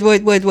silenced. Wait.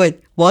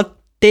 What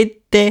did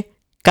the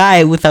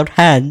guy without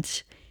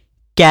hands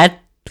get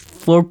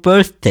for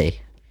birthday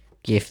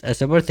gift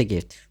as a birthday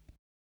gift?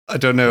 I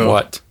don't know.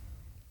 What?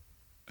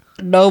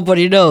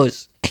 Nobody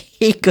knows.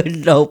 He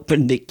couldn't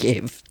open the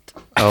gift.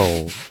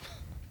 Oh.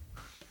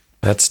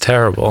 That's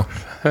terrible.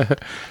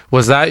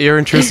 Was that your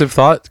intrusive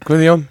thought,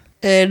 Guillaume?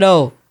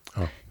 No.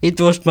 It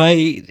was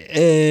my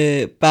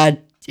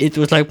bad. It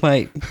was like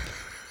my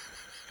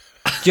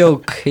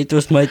joke. It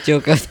was my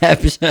joke of the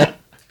episode.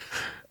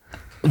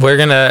 We're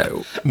gonna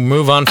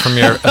move on from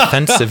your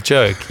offensive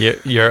joke.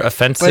 You're But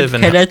offensive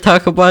can and I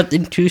talk about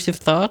intrusive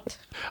thought?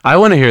 I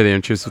want to hear the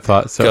intrusive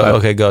thought. So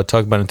go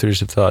talk about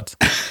intrusive thoughts.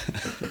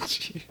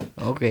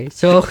 Okay,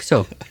 so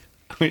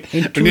We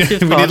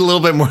intrusive need a thought.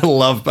 little bit more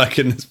love back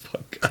in this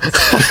podcast.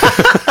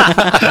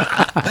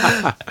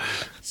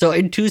 So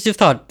intrusive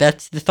thought.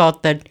 That's the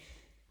thought that.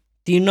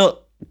 Do you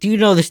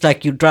know this?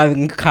 Like you're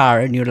driving a car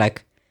and you're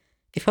like,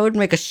 if I would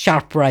make a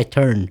sharp right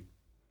turn,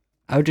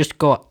 I would just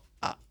go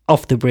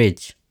off the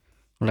bridge,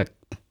 or like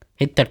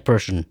hit that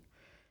person.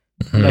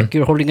 Like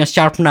you're holding a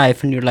sharp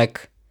knife and you're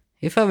like,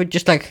 if I would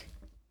just like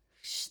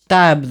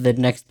stab the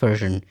next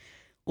person,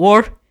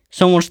 or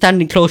someone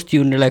standing close to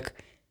you and you're like,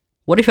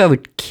 what if I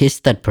would kiss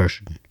that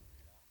person?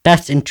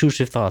 That's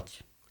intrusive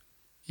thoughts.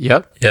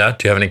 Yep. Yeah.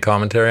 Do you have any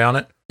commentary on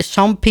it?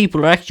 Some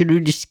people are actually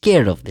really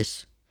scared of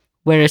this,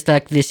 whereas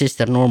like this is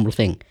the normal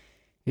thing.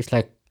 It's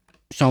like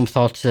some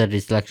thoughts that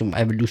it's like some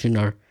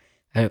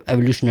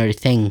evolutionary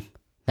thing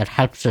that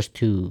helps us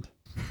to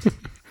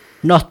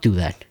not do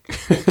that.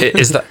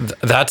 Is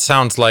that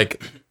sounds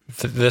like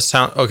this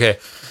sound okay?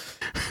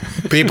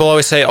 People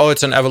always say, "Oh,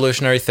 it's an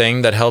evolutionary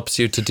thing that helps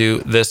you to do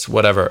this,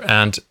 whatever,"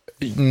 and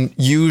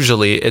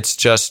usually it's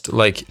just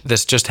like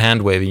this, just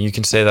hand waving. You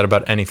can say that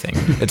about anything.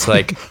 It's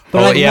like, But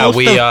oh like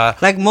yeah,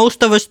 like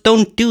most of us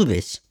don't do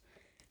this.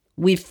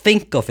 We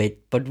think of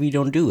it, but we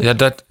don't do it.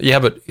 but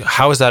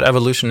how is that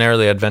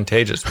evolutionarily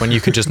advantageous when you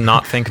could just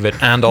not think of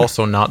it and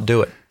also not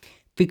do it?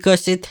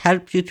 Because it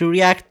helps you to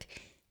react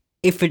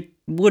if it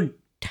would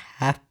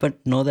happen.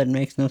 No, that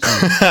makes no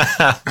sense.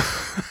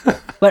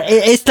 But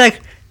it's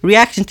like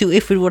reaction to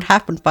if it would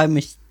happen by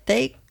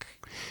mistake.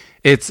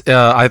 It's.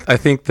 I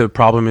think the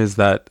problem is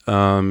that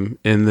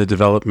in the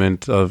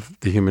development of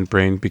the human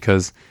brain,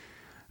 because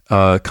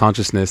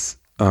consciousness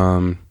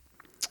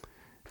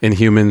in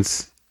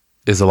humans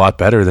is a lot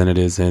better than it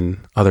is in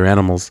other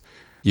animals.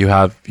 You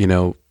have,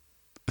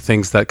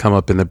 things that come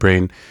up in the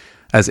brain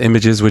as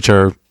images, which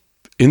are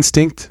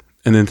instinct,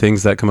 and then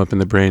things that come up in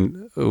the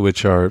brain,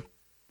 which are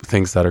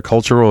things that are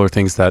cultural or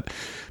things that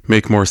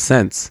make more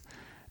sense.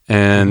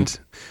 And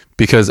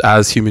because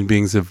as human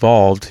beings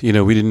evolved, we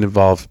didn't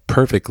evolve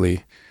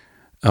perfectly.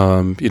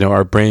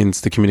 Our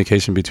brains, the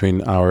communication between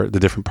the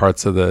different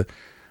parts of the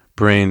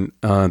brain,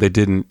 they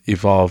didn't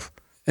evolve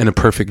in a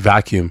perfect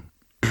vacuum.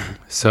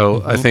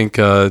 So I think,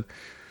 or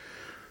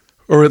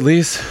at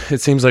least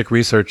it seems like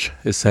research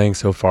is saying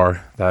so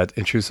far that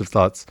intrusive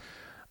thoughts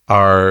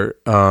are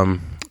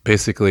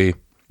basically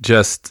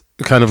just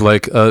kind of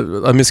like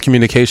a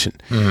miscommunication.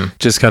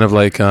 Just kind of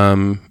like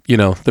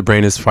the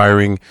brain is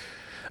firing.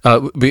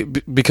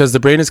 Because the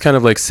brain is kind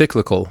of like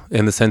cyclical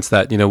in the sense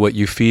that what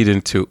you feed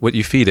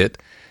it,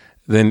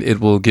 then it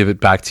will give it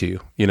back to you,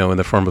 in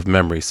the form of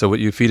memory. So what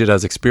you feed it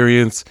as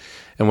experience,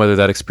 and whether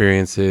that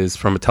experience is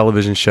from a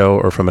television show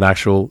or from an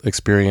actual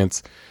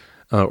experience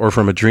or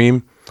from a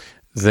dream,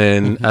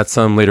 then at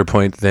some later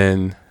point,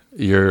 then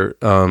your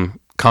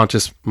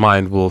conscious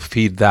mind will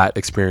feed that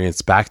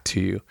experience back to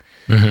you.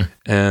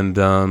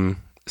 And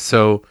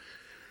so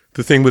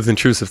the thing with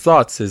intrusive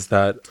thoughts is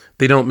that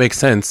they don't make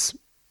sense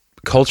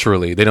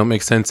culturally. They don't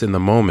make sense in the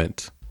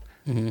moment,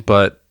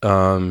 but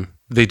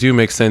they do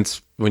make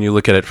sense when you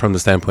look at it from the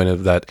standpoint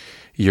of that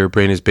your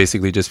brain is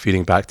basically just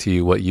feeding back to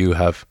you what you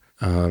have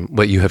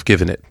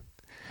given it.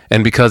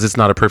 And because it's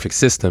not a perfect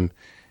system,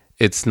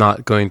 it's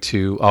not going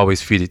to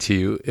always feed it to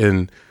you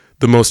in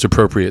the most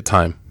appropriate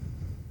time.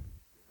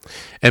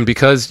 And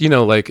because,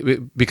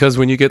 because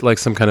when you get like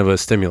some kind of a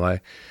stimuli,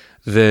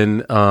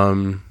 then,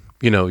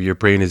 your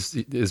brain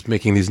is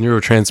making these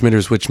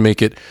neurotransmitters, which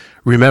make it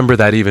remember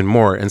that even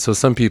more. And so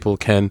some people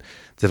can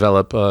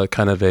develop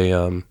kind of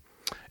an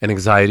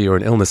anxiety or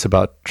an illness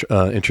about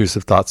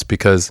intrusive thoughts,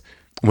 because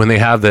when they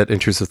have that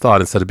intrusive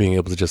thought, instead of being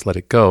able to just let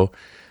it go,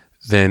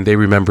 then they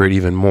remember it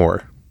even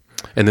more.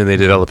 And then they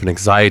develop an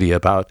anxiety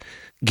about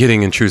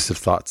getting intrusive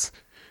thoughts.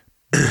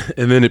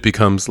 And then it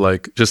becomes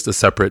like just a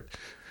separate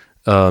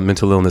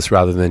mental illness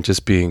rather than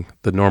just being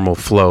the normal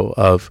flow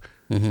of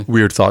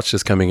weird thoughts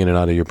just coming in and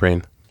out of your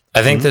brain.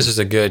 I think this is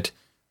a good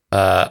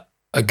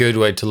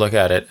way to look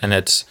at it, and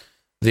it's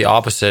the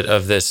opposite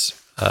of this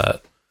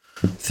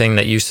thing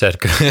that you said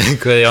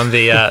on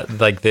the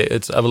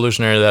it's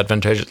evolutionarily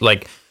advantageous.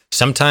 Like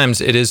sometimes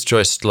it is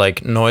just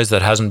like noise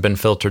that hasn't been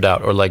filtered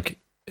out, or like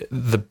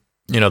the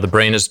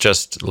brain is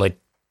just like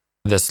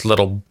this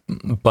little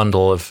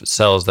bundle of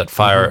cells that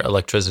fire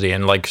electricity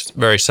and like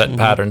very set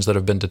patterns that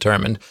have been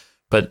determined.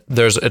 But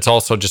it's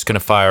also just going to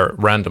fire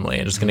randomly,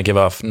 and it's going to give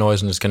off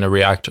noise, and it's going to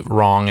react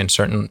wrong in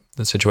certain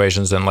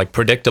situations, and like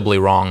predictably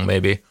wrong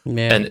maybe.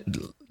 Yeah.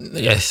 And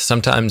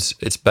sometimes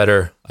it's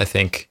better, I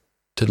think,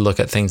 to look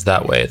at things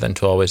that way than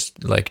to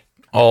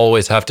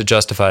always have to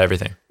justify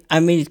everything.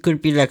 I mean, it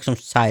could be like some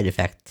side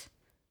effect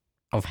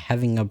of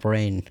having a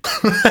brain.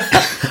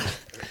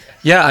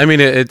 Yeah, I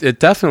mean, it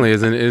definitely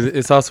is, and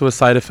it's also a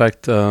side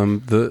effect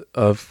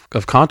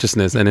of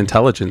consciousness and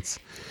intelligence,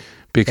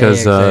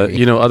 because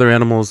exactly. Other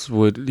animals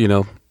would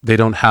they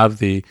don't have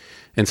the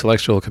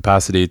intellectual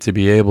capacity to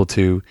be able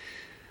to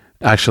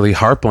actually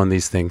harp on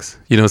these things,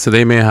 so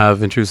they may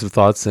have intrusive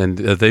thoughts, and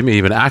they may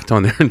even act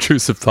on their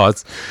intrusive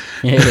thoughts,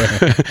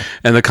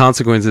 and the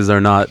consequences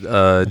are not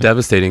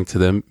devastating to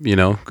them,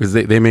 because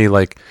they may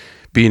like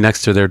be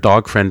next to their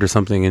dog friend or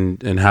something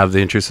and have the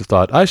intrusive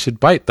thought, I should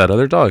bite that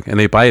other dog. And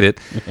they bite it.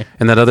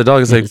 And that other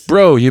dog is like,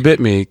 bro, you bit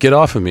me. Get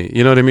off of me.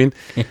 You know what I mean?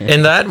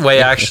 In that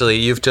way, actually,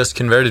 you've just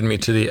converted me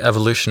to the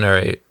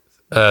evolutionary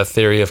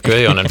theory of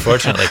Guyon,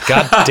 unfortunately.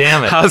 God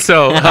damn it. How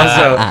so?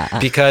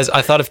 Because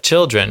I thought of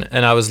children,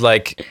 and I was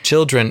like,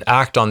 children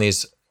act on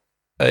these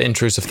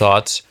intrusive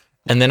thoughts.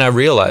 And then I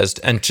realized,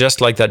 and just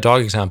like that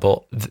dog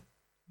example,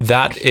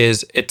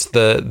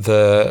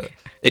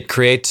 it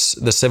creates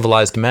the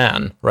civilized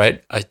man,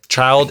 right? A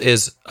child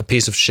is a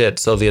piece of shit,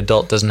 so the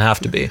adult doesn't have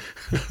to be,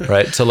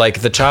 right? So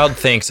like the child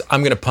thinks,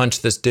 I'm going to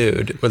punch this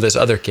dude or this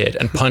other kid,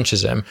 and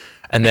punches him.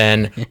 And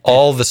then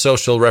all the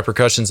social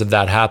repercussions of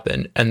that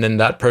happen. And then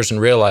that person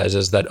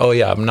realizes that, oh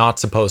yeah, I'm not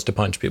supposed to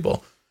punch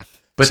people.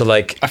 But so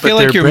like, I feel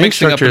like you're brain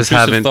mixing up structures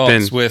intrusive haven't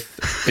thoughts been-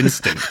 with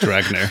instinct,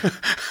 Ragnar,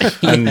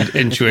 and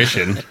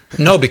intuition.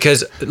 no,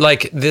 because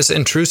like this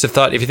intrusive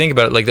thought, if you think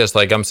about it like this,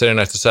 like I'm sitting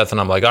next to Seth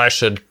and I'm like, I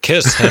should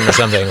kiss him or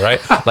something,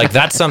 right? Like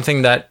that's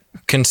something that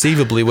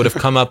conceivably would have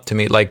come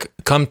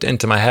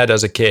into my head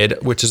as a kid,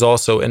 which is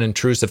also an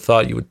intrusive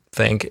thought, you would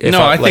think.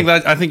 I think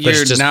but it's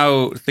you're just-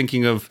 now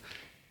thinking of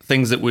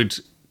things that would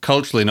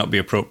culturally not be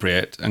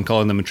appropriate and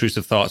calling them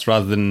intrusive thoughts,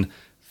 rather than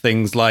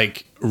things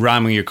like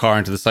ramming your car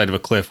into the side of a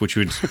cliff, which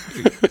would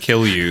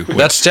kill you.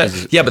 That's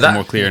just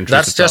more clear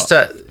intrusive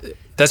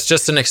that's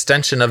just an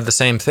extension of the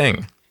same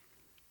thing.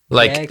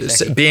 Like Yeah,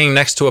 exactly. being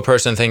next to a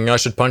person thinking I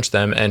should punch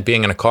them, and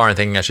being in a car and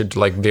thinking I should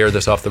like veer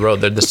this off the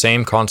road. They're the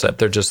same concept.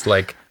 They're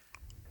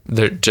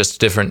just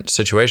different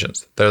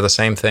situations. They're the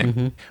same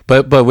thing.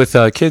 But with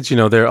kids,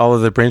 all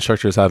of their brain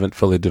structures haven't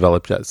fully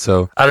developed yet.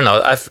 So I don't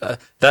know.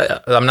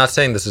 I'm not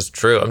saying this is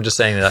true. I'm just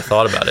saying that I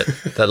thought about it.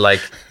 That like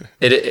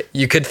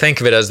you could think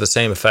of it as the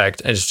same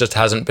effect, and it just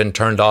hasn't been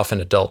turned off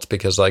in adults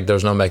because like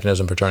there's no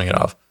mechanism for turning it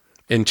off.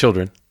 in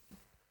children.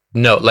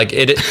 No, like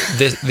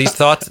these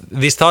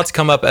thoughts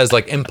come up as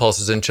like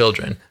impulses in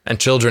children, and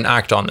children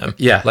act on them.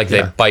 Yeah, like they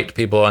yeah. bite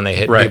people and they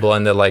hit Right. people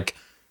and they're like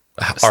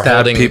are Stab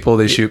holding people,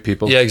 they shoot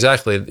people. Yeah,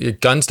 exactly.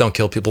 Guns don't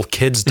kill people,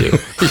 kids do.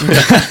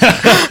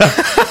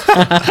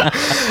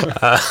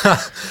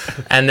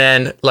 And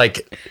then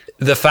like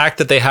the fact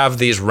that they have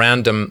these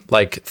random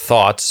like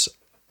thoughts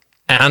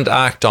and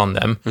act on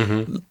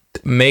them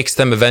makes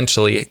them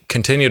eventually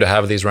continue to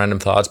have these random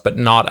thoughts but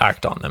not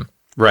act on them.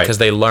 Right. Because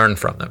they learn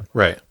from them.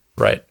 Right.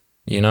 Right.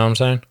 You know what I'm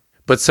saying?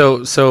 But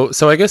so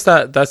I guess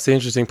that's the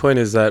interesting point,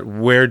 is that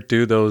where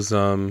do those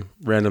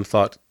random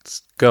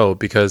thoughts go?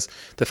 Because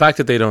the fact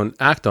that they don't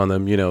act on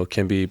them,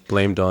 can be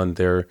blamed on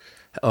their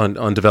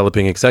on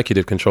developing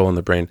executive control in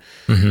the brain.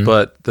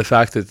 But the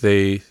fact that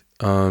they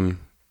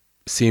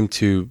seem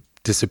to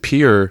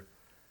disappear,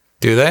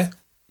 Do they?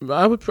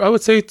 I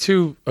would say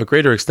to a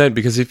greater extent,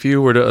 because if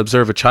you were to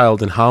observe a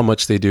child and how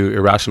much they do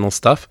irrational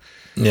stuff,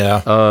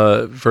 Yeah.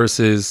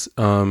 versus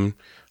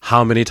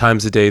how many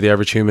times a day the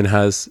average human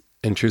has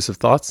intrusive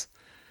thoughts.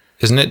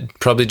 Isn't it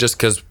probably just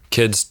because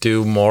kids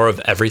do more of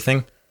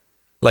everything?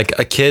 Like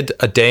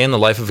a day in the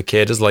life of a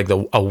kid is like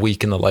a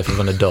week in the life of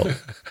an adult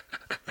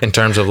in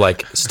terms of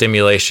like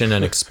stimulation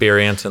and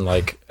experience and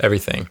like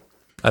everything.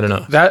 I don't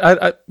know.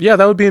 That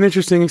that would be an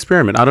interesting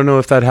experiment. I don't know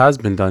if that has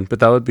been done, but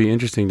that would be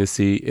interesting to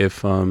see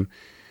if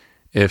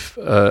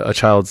a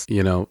child's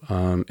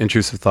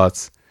intrusive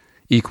thoughts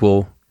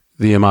equal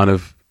the amount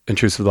of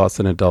intrusive thoughts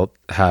an adult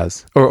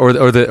has, or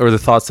the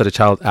thoughts that a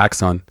child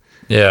acts on.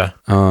 Yeah.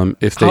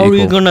 If they How are you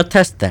equal. gonna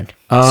test that?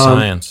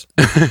 Science.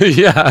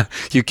 Yeah,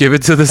 you give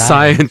it to the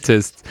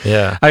scientist.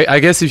 Yeah. I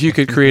guess if you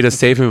could create a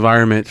safe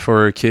environment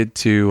for a kid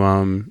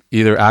to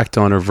either act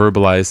on or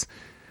verbalize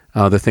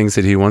the things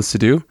that he wants to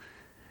do,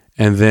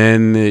 and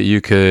then you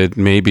could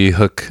maybe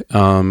hook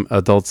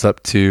adults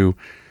up to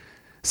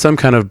some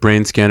kind of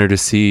brain scanner to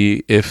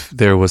see if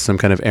there was some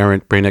kind of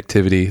errant brain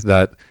activity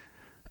that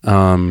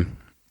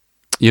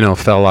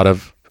fell out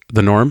of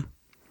the norm,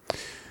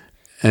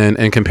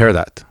 and compare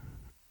that.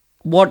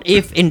 What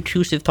if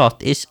intrusive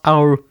thought is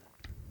our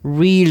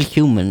real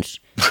humans,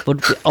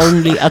 but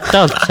only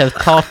adults have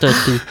taught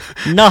us to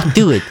not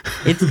do it?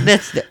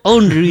 That's the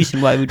only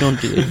reason why we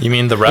don't do it. You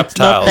mean the not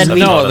reptiles? that have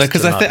we- taught No, us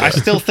because to not do I it.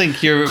 still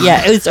think you're.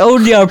 Yeah, it's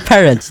only our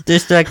parents.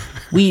 Just like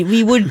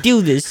we would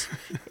do this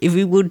if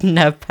we wouldn't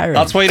have parents.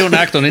 That's why you don't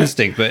act on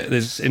instinct. But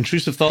this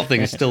intrusive thought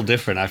thing is still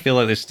different. I feel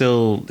like there's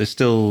still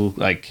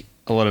like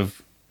a lot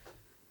of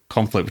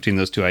conflict between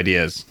those two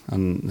ideas,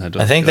 and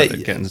I think they're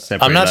that getting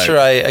separated I'm not out. sure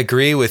I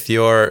agree with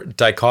your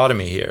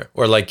dichotomy here,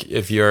 or like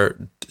if you're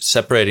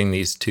separating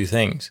these two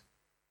things.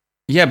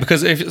 Yeah,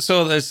 because if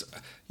so, there's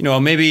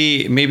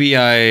maybe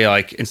I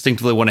like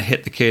instinctively want to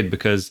hit the kid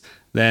because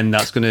then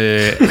that's going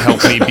to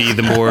help me be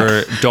the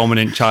more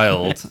dominant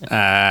child,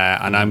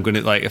 and I'm going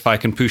to like if I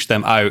can push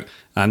them out,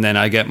 and then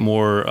I get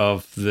more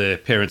of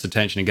the parents'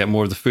 attention and get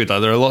more of the food.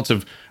 Like, there are lots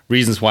of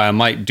reasons why I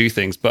might do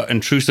things, but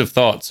intrusive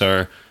thoughts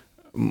are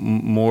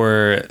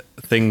more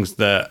things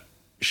that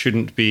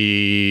shouldn't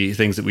be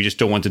things that we just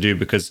don't want to do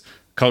because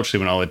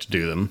culturally we're not allowed to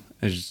do them.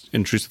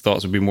 Intrusive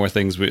thoughts would be more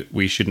things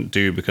we shouldn't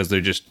do because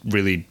they're just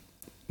really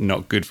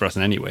not good for us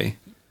in any way.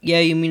 Yeah,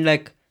 you mean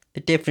like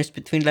the difference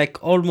between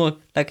like almost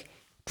like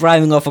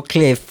driving off a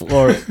cliff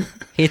or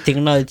hitting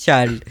another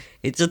child?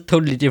 It's a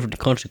totally different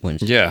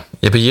consequence. Yeah.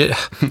 Yeah,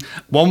 but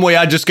One way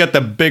I just get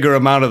the bigger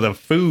amount of the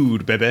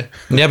food, baby.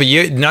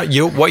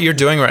 what you're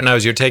doing right now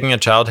is you're taking a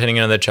child hitting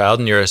another child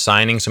and you're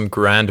assigning some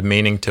grand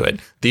meaning to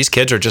it. These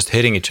kids are just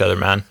hitting each other,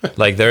 man.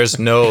 Like there's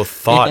no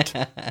thought.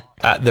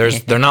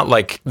 They're not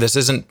like this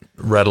isn't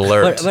Red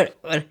Alert.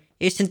 But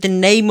isn't the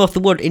name of the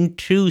word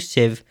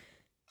intrusive?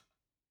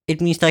 It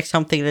means like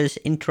something that is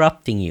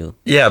interrupting you.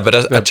 Yeah, but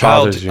a That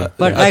child, bothers you.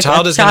 But a like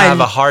child is going to have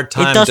a hard It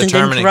time doesn't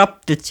determining.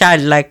 interrupt the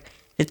child. Like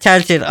the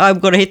child said, "I'm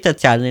gonna hit that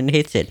child," and it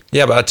hits it.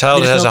 Yeah, but a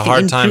child There's has a nothing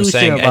hard time intrusive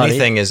saying about it.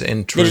 anything is There's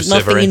intrusive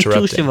nothing or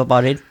intrusive interrupting.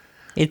 about it.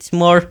 It's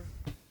more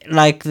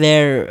like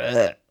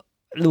their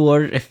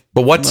word.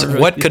 But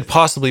what could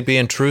possibly be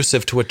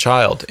intrusive to a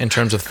child in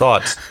terms of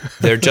thoughts?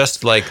 They're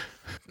just like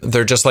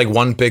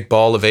one big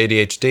ball of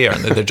ADHD,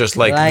 aren't they? They're just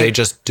like Like- they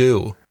just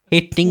do.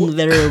 hitting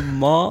their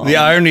mom. The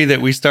irony that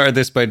we started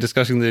this by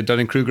discussing the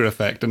Dunning-Kruger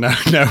effect, and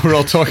now we're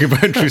all talking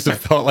about intrusive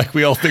thought like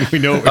we all think we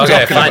know what we're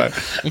Okay, talking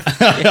fine.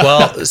 about.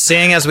 Well,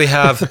 seeing as we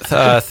have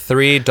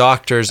 3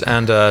 doctors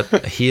and a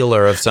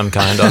healer of some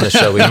kind on the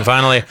show, we can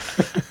finally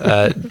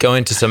go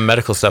into some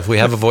medical stuff. We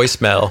have a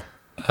voicemail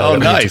that we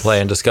have to nice.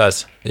 play and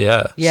discuss.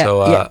 Yeah. Yeah,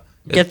 So yeah.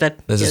 Get that.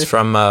 This Get is it.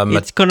 from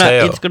It's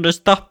Matteo. gonna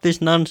stop this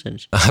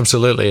nonsense.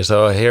 Absolutely.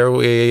 So here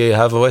we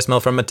have a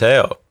voicemail from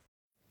Matteo.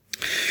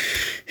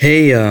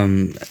 Hey,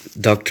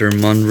 Dr.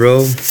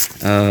 Monroe.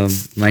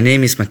 My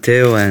name is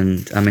Matteo,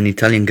 and I'm an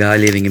Italian guy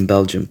living in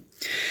Belgium.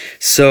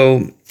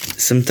 So,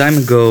 some time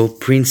ago,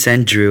 Prince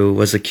Andrew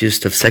was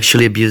accused of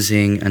sexually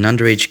abusing an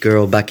underage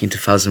girl back in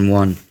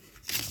 2001.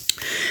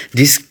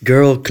 This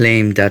girl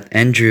claimed that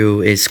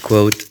Andrew is,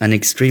 quote, an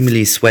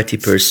extremely sweaty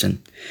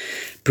person.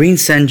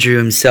 Prince Andrew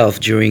himself,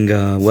 during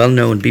a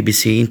well-known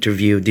BBC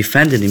interview,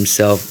 defended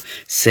himself,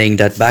 saying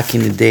that back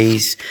in the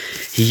days,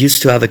 he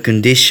used to have a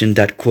condition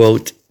that,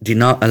 quote, did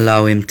not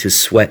allow him to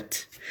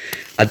sweat.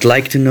 I'd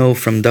like to know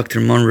from Dr.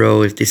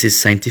 Monroe if this is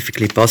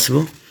scientifically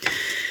possible,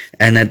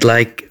 and I'd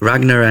like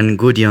Ragnar and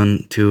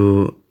Gudjon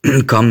to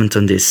comment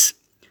on this.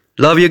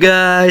 Love you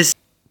guys!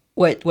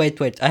 Wait.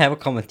 I have a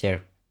comment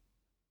here.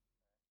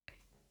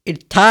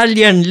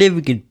 Italian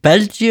living in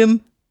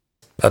Belgium?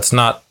 That's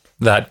not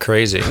that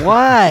crazy.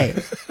 Why?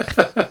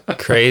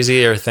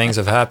 Crazier things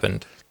have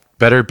happened.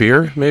 better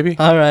beer, maybe.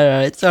 All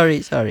right.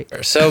 Sorry.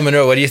 So,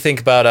 Monroe, what do you think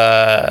about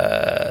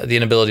the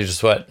inability to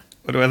sweat?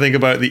 What do I think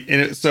about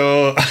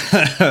so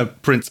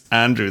Prince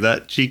Andrew,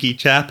 that cheeky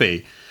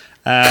chappy?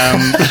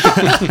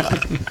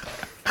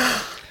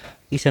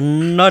 He's a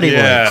naughty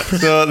Yeah. boy.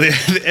 So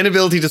the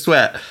inability to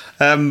sweat.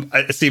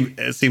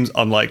 It seems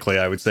unlikely,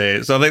 I would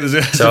say. So I think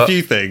there's a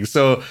few things.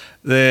 So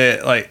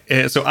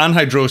so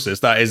anhydrosis,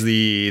 that is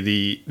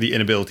the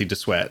inability to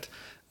sweat.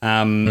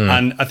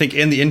 And I think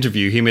in the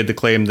interview he made the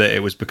claim that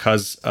it was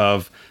because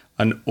of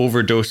an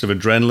overdose of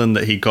adrenaline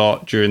that he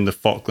got during the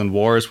Falkland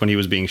Wars when he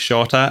was being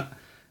shot at,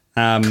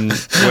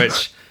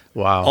 which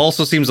Wow.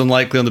 also seems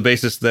unlikely on the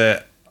basis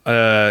that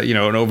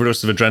an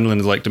overdose of adrenaline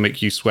is like to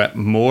make you sweat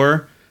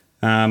more.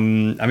 I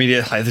mean,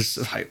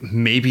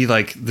 maybe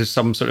there's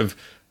some sort of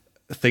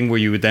thing where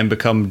you would then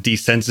become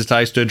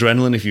desensitized to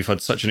adrenaline if you've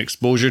had such an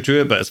exposure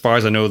to it. But as far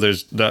as I know,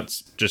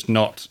 that's just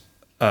not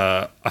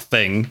a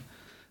thing.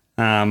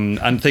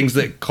 And things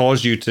that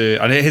cause you to,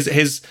 and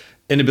his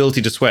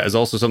inability to sweat is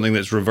also something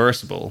that's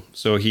reversible.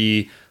 So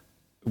he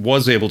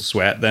was able to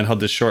sweat, then had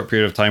this short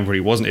period of time where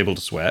he wasn't able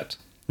to sweat.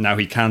 Now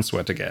he can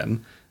sweat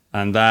again,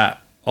 and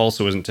that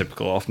also isn't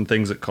typical. Often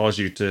things that cause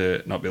you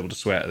to not be able to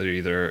sweat, they're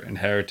either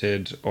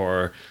inherited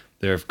or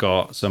they've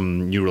got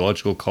some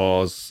neurological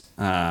cause,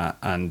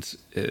 and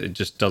it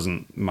just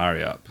doesn't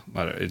marry up.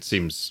 It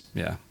seems,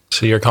 yeah.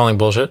 So you're calling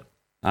bullshit?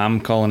 I'm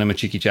calling him a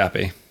cheeky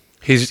chappy.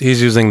 He's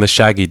using the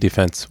shaggy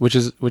defense, which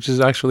is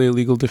actually a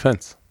legal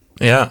defense.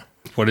 Yeah.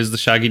 What is the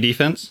shaggy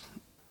defense?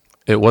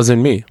 It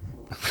wasn't me.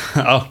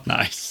 Oh,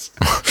 nice.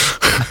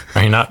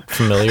 Are you not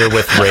familiar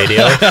with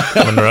radio,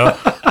 Monroe?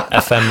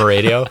 FM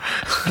radio?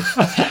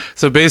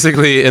 So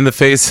basically, in the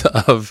face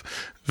of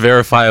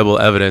verifiable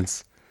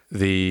evidence,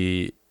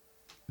 the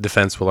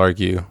defense will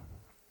argue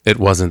it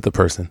wasn't the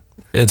person.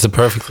 It's a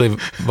perfectly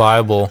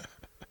viable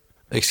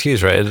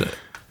excuse, right?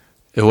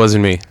 It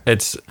wasn't me.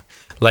 It's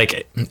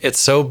like, it's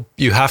so,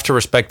 you have to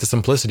respect the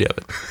simplicity of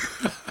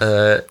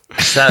it.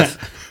 Seth,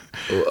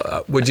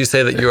 would you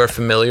say that you are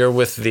familiar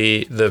with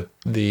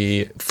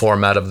the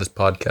format of this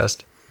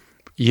podcast?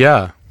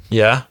 Yeah.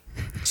 Yeah.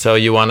 So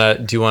do you wanna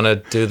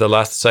do the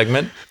last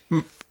segment?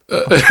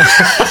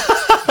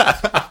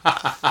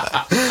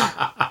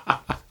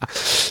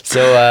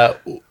 So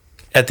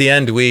at the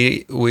end,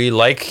 we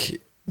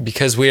like,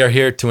 because we are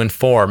here to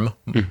inform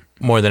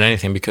more than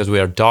anything, because we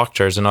are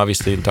doctors, and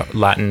obviously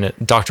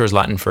doctor is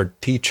Latin for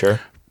teacher.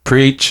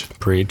 Preach.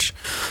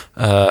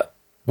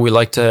 We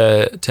like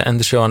to end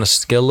the show on a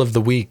skill of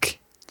the week.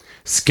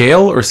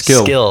 Scale or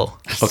skill? Skill.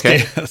 Okay.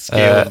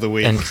 Scale of the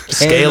week. And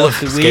scale of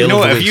the week. You know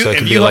what? If So it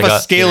could you be have like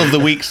a scale of the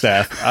week,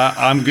 Seth,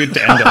 I'm good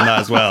to end it on that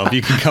as well. If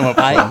you can come up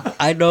with one.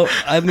 I know.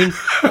 I mean,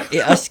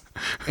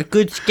 a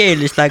good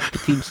scale is like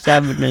between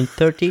 7 and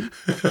 13.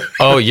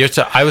 Oh,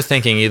 I was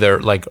thinking either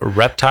like a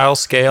reptile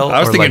scale. I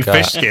was or thinking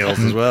like fish scales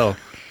as well.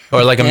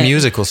 or like a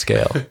musical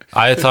scale.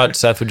 I thought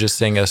Seth would just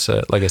sing us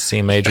like a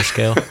C major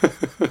scale.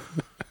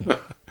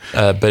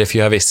 But if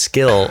you have a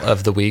skill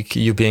of the week,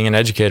 you being an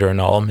educator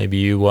and all, maybe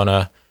you want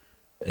to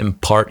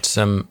impart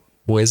some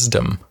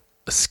wisdom.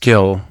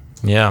 Skill.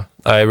 Yeah.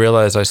 I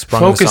realize I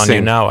sprung this on you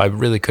Focusing. now. I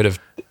really could have,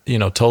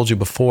 told you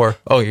before.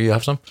 Oh, you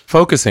have some?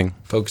 Focusing.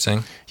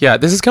 Focusing. Yeah,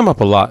 this has come up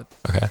a lot.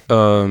 Okay.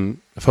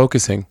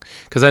 Focusing,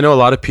 because I know a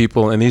lot of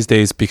people, and these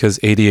days, because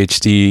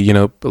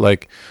ADHD,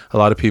 like a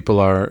lot of people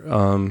are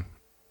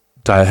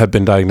have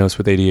been diagnosed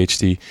with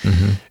ADHD,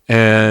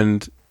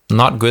 and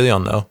Not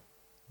Guillon, though.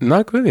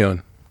 not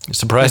Guillon.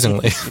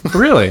 Surprisingly.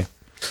 Really?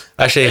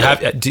 Actually,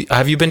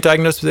 have you been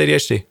diagnosed with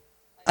ADHD?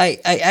 I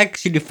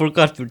actually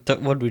forgot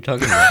what we're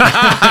talking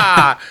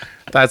about.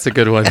 That's a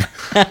good one.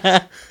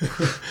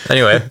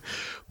 Anyway.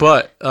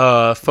 But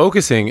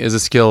focusing is a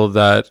skill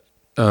that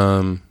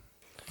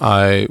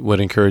I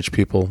would encourage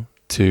people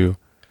to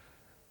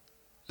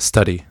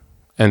study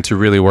and to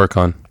really work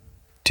on.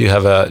 Do you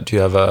have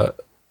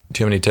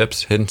any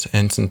tips, hints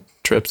and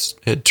tricks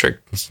and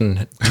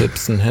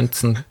tips and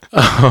hints and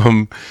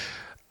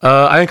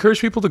I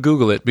encourage people to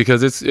Google it,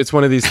 because it's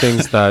one of these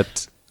things that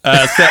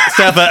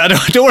Seth, I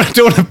don't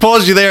want to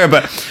pause you there,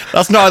 but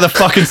that's not how the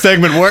fucking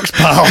segment works,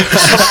 pal.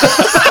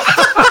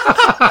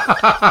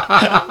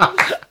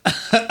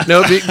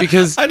 no,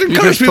 because I'd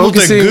encourage people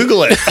to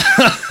Google it.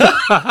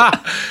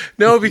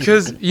 No,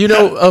 because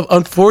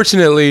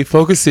unfortunately,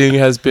 focusing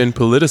has been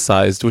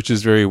politicized, which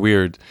is very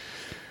weird.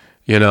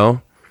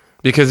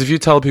 Because if you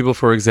tell people,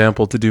 for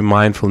example, to do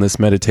mindfulness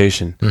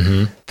meditation,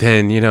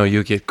 then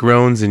you get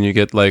groans and you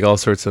get like all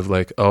sorts of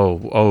like,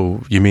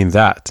 oh, you mean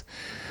that?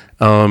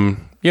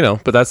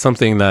 But that's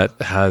something that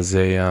has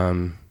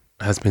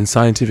been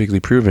scientifically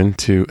proven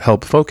to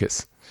help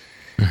focus.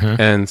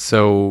 And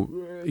so,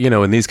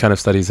 and these kind of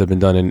studies have been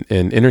done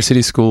in inner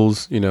city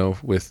schools,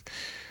 with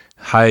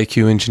high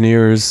IQ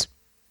engineers,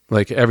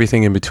 like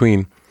everything in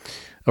between,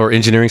 or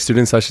engineering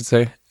students, I should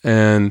say.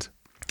 And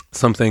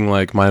something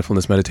like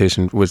mindfulness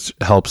meditation, which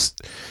helps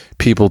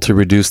people to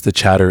reduce the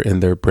chatter in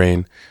their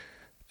brain,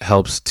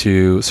 helps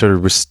to sort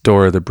of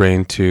restore the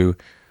brain to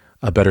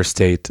a better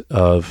state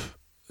of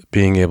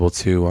being able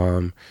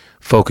to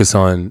focus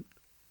on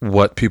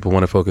what people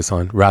want to focus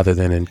on rather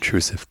than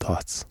intrusive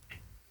thoughts.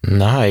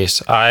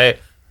 Nice.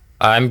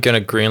 I'm gonna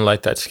green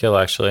light that skill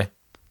actually.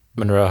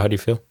 Monroe, how do you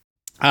feel?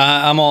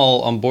 I'm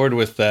all on board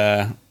with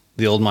the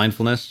old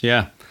mindfulness.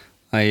 Yeah,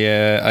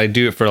 I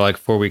do it for like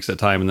 4 weeks at a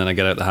time, and then I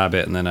get out the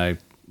habit, and then I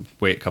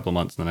wait a couple of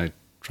months, and then I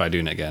try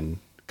doing it again,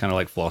 kind of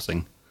like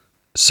flossing.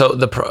 So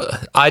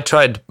I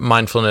tried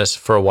mindfulness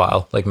for a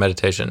while, like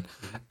meditation,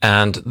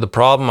 and the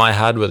problem I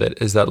had with it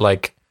is that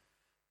like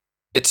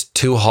it's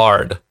too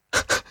hard.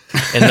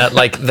 And that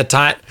like the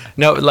time,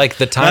 no, like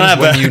the times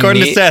when you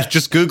according to need, Seth,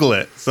 just Google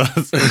it. So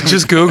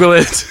Just Google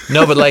it.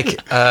 no, but like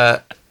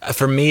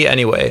for me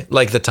anyway,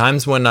 like the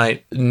times when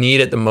I need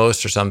it the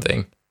most or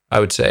something, I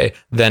would say,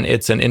 then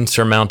it's an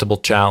insurmountable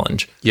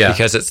challenge. Yeah.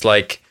 Because it's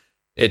like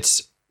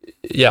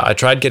I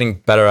tried getting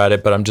better at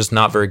it, but I'm just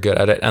not very good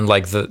at it. And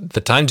like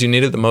the times you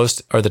need it the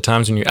most are the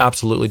times when you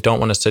absolutely don't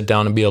want to sit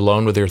down and be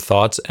alone with your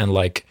thoughts and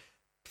like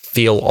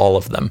feel all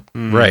of them.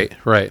 Right.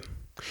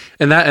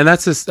 And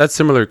that's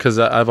similar because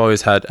I've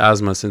always had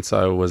asthma since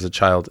I was a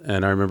child,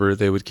 and I remember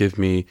they would give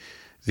me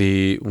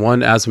the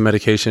one asthma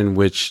medication,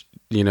 which,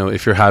 you know,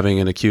 if you're having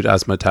an acute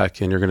asthma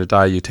attack and you're going to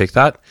die, you take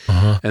that.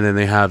 And then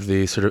they have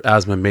the sort of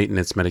asthma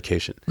maintenance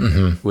medication,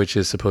 which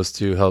is supposed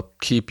to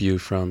help keep you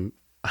from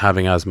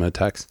having asthma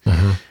attacks.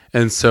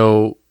 And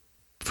so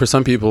for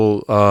some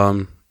people,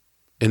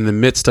 in the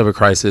midst of a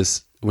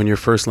crisis, when you're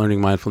first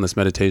learning mindfulness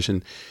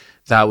meditation,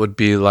 that would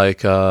be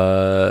like,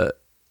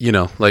 you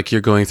know, like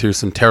you're going through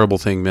some terrible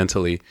thing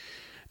mentally,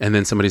 and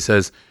then somebody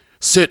says,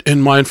 sit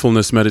in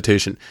mindfulness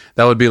meditation.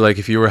 That would be like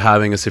if you were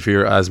having a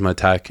severe asthma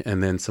attack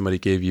and then somebody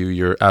gave you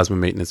your asthma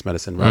maintenance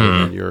medicine rather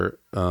than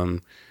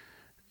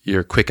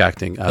your quick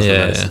acting asthma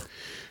medicine.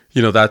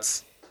 You know,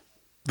 that's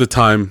the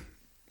time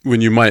when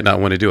you might not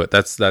want to do it.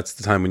 That's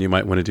the time when you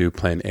might want to do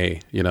plan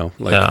A, you know,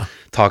 like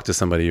talk to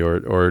somebody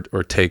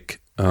or take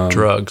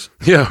Drugs.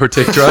 Yeah, or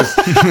take drugs.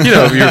 You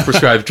know, you're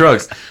prescribed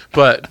drugs.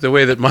 But the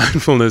way that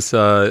mindfulness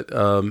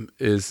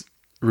is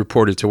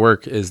reported to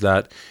work is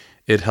that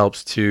it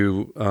helps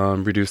to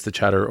reduce the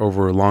chatter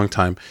over a long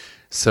time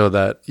so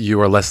that you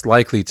are less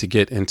likely to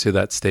get into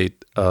that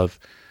state of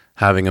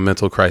having a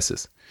mental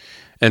crisis.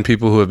 And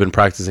people who have been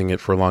practicing it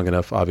for long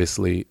enough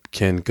obviously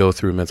can go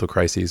through mental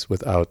crises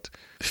without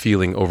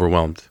feeling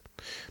overwhelmed,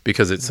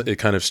 because it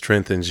kind of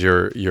strengthens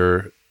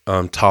your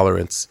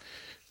tolerance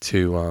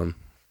to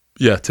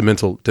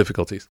mental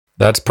difficulties.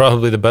 That's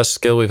probably the best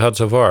skill we've had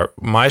so far.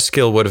 My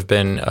skill would have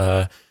been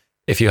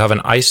if you have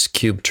an ice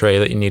cube tray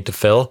that you need to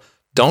fill,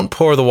 don't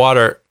pour the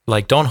water,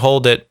 like don't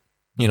hold it,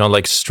 you know,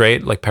 like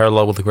straight, like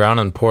parallel with the ground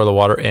and pour the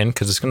water in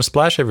because it's going to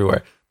splash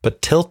everywhere.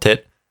 But tilt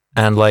it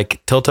and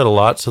like tilt it a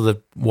lot so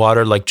the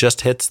water like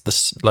just hits the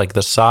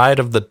side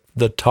of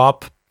the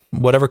top,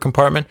 whatever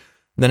compartment.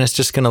 Then it's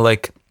just going to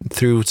like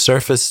through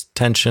surface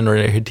tension or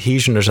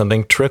adhesion or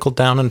something, trickle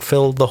down and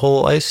fill the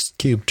whole ice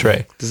cube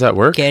tray. Does that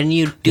work? Can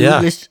you do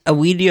this a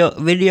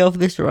video of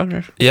this,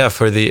 Ragnar? Yeah,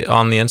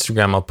 on the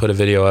Instagram, I'll put a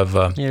video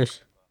of Yes,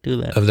 do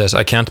that. of this.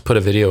 I can't put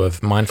a video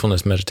of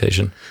mindfulness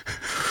meditation.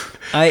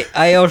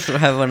 I also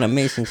have an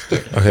amazing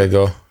skill. Okay,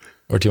 go.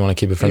 Or do you want to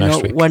keep it for You next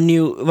know, week? when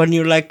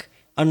you like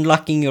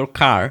unlocking your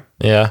car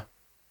Yeah.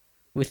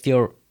 with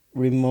your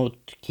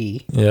remote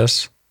key,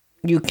 Yes.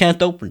 you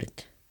can't open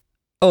it.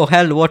 Oh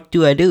hell, what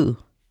do?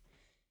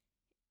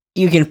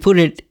 You can put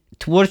it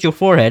towards your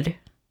forehead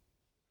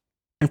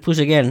and push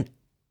again,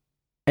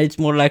 and it's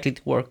more likely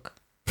to work.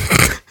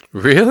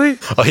 Really?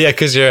 Oh yeah,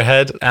 because your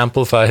head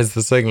amplifies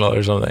the signal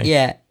or something.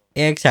 Yeah,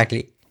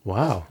 exactly.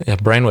 Wow. Yeah,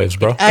 brainwaves,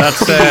 bro.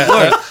 Actually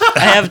works. I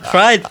have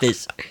tried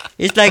this.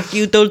 It's like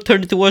you don't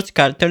turn it towards the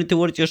car, turn it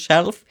towards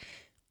yourself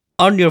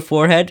on your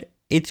forehead.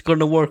 It's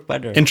gonna work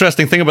better.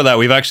 Interesting thing about that,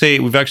 we've actually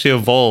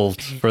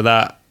evolved for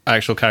that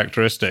actual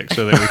characteristic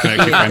so that we can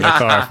actually find a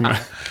car from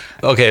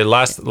Okay,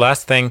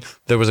 last thing.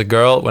 There was a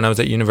girl when I was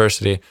at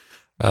university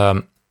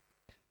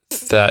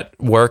that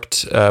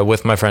worked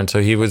with my friend.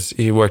 So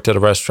he worked at a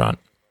restaurant,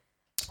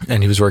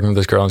 and he was working with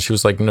this girl, and she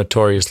was like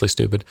notoriously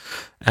stupid.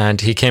 And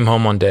he came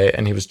home one day,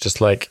 and he was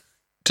just like,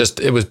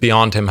 it was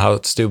beyond him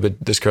how stupid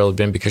this girl had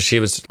been, because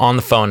she was on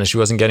the phone and she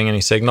wasn't getting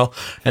any signal,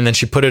 and then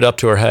she put it up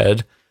to her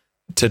head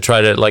to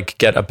try to like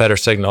get a better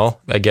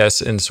signal, I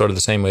guess, in sort of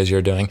the same way as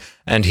you're doing.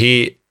 And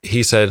he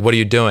said, "What are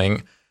you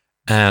doing?"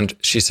 And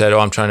she said, "Oh,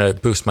 I'm trying to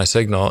boost my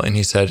signal." And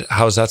he said,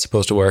 "How's that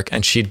supposed to work?"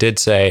 And she did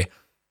say,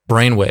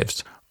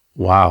 "Brainwaves."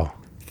 Wow.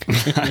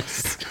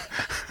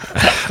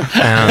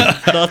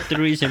 Not the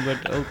reason,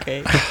 but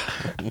okay.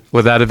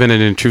 Would that have been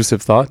an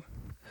intrusive thought?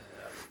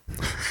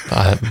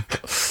 I'm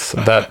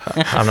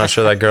not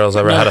sure that girl's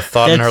ever had a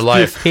thought in her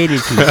life.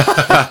 Stupidity.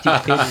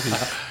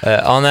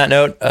 On that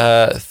note,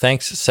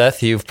 thanks,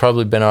 Seth. You've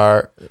probably been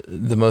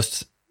the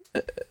most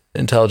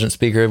intelligent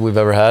speaker we've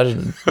ever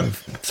had.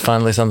 It's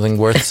finally something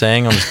worth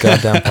saying on this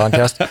goddamn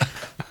podcast.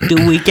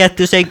 Do we get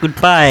to say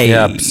goodbye?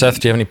 Yeah, Seth,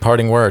 do you have any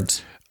parting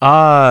words?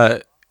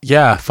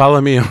 Yeah,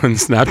 follow me on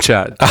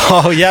Snapchat.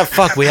 Oh yeah,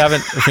 fuck. We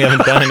haven't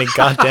done any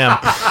goddamn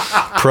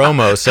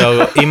promo.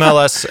 So email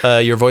us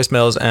your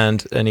voicemails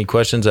and any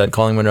questions at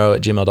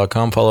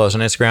callingmonroe@gmail.com. Follow us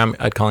on Instagram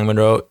at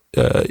callingmonroe.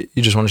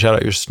 You just want to shout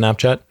out your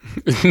Snapchat?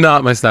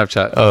 Not my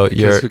Snapchat. Oh,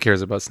 Because who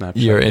cares about Snapchat?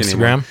 your anymore?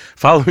 Instagram?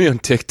 Follow me on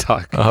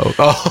TikTok.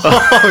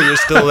 Oh, you're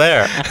still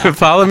there.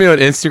 Follow me on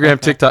Instagram,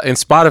 TikTok, and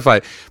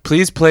Spotify.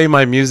 Please play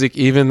my music,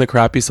 even the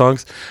crappy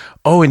songs.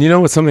 Oh, and you know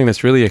what's something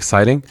that's really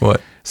exciting?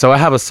 What? So I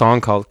have a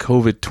song called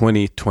COVID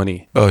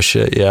 2020. Oh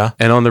shit, yeah.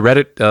 And on the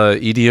Reddit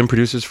EDM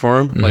producers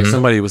forum, like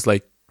somebody was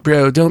like,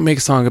 bro, don't make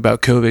a song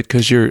about COVID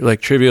because you're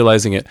like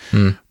trivializing it.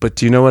 But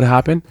do you know what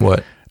happened?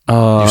 What?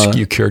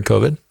 You cured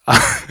COVID?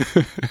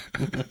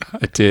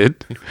 I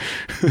did.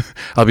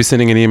 I'll be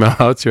sending an email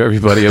out to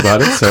everybody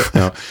about it.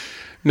 So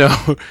no.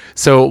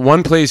 So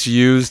one place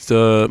used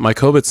my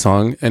COVID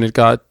song and it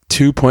got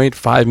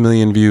 2.5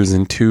 million views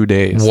in 2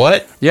 days.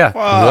 What? Yeah.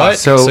 What?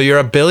 So you're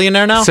a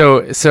billionaire now?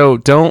 So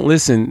don't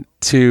listen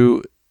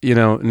to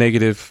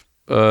negative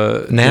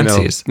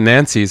Nancy's.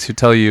 Nancy's who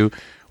tell you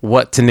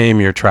what to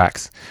name your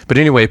tracks. But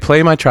anyway,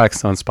 play my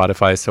tracks on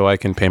Spotify so I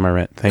can pay my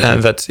rent. Thank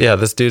you.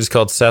 This dude is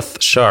called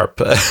Seth Sharp.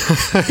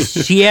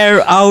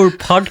 Share our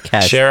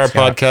podcast. Share our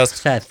podcast.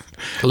 Seth,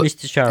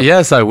 Mr. Sharp.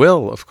 Yes, I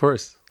will, of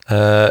course.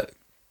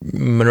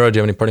 Monroe, do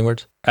you have any parting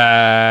words?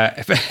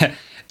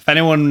 If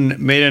anyone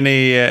made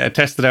any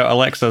tested out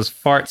Alexa's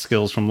fart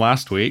skills from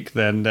last week,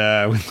 then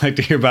we'd like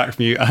to hear back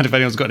from you. And if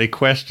anyone's got any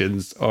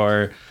questions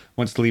or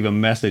wants to leave a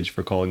message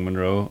for Calling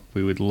Monroe,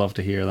 we would love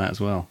to hear that as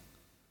well.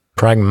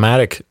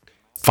 Pragmatic.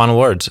 Final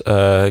words.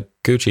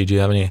 Gucci, do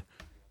you have any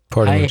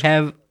parting I words?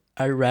 have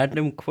a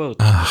random quote.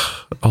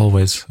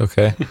 Always.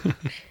 Okay.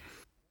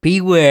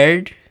 Be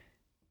weird.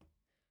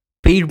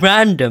 Be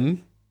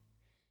random.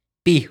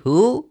 Be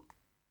who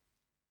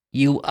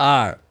you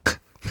are.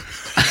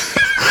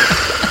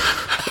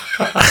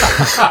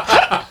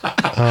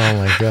 Oh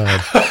my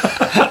God.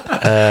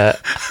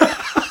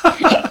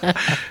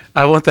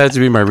 I want that to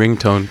be my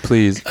ringtone,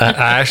 please. I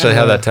actually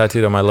have that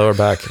tattooed on my lower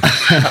back.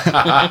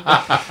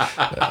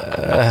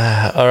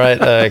 All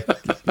right.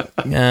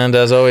 And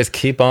as always,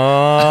 keep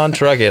on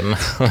trucking.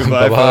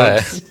 Goodbye, Bye-bye.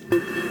 folks.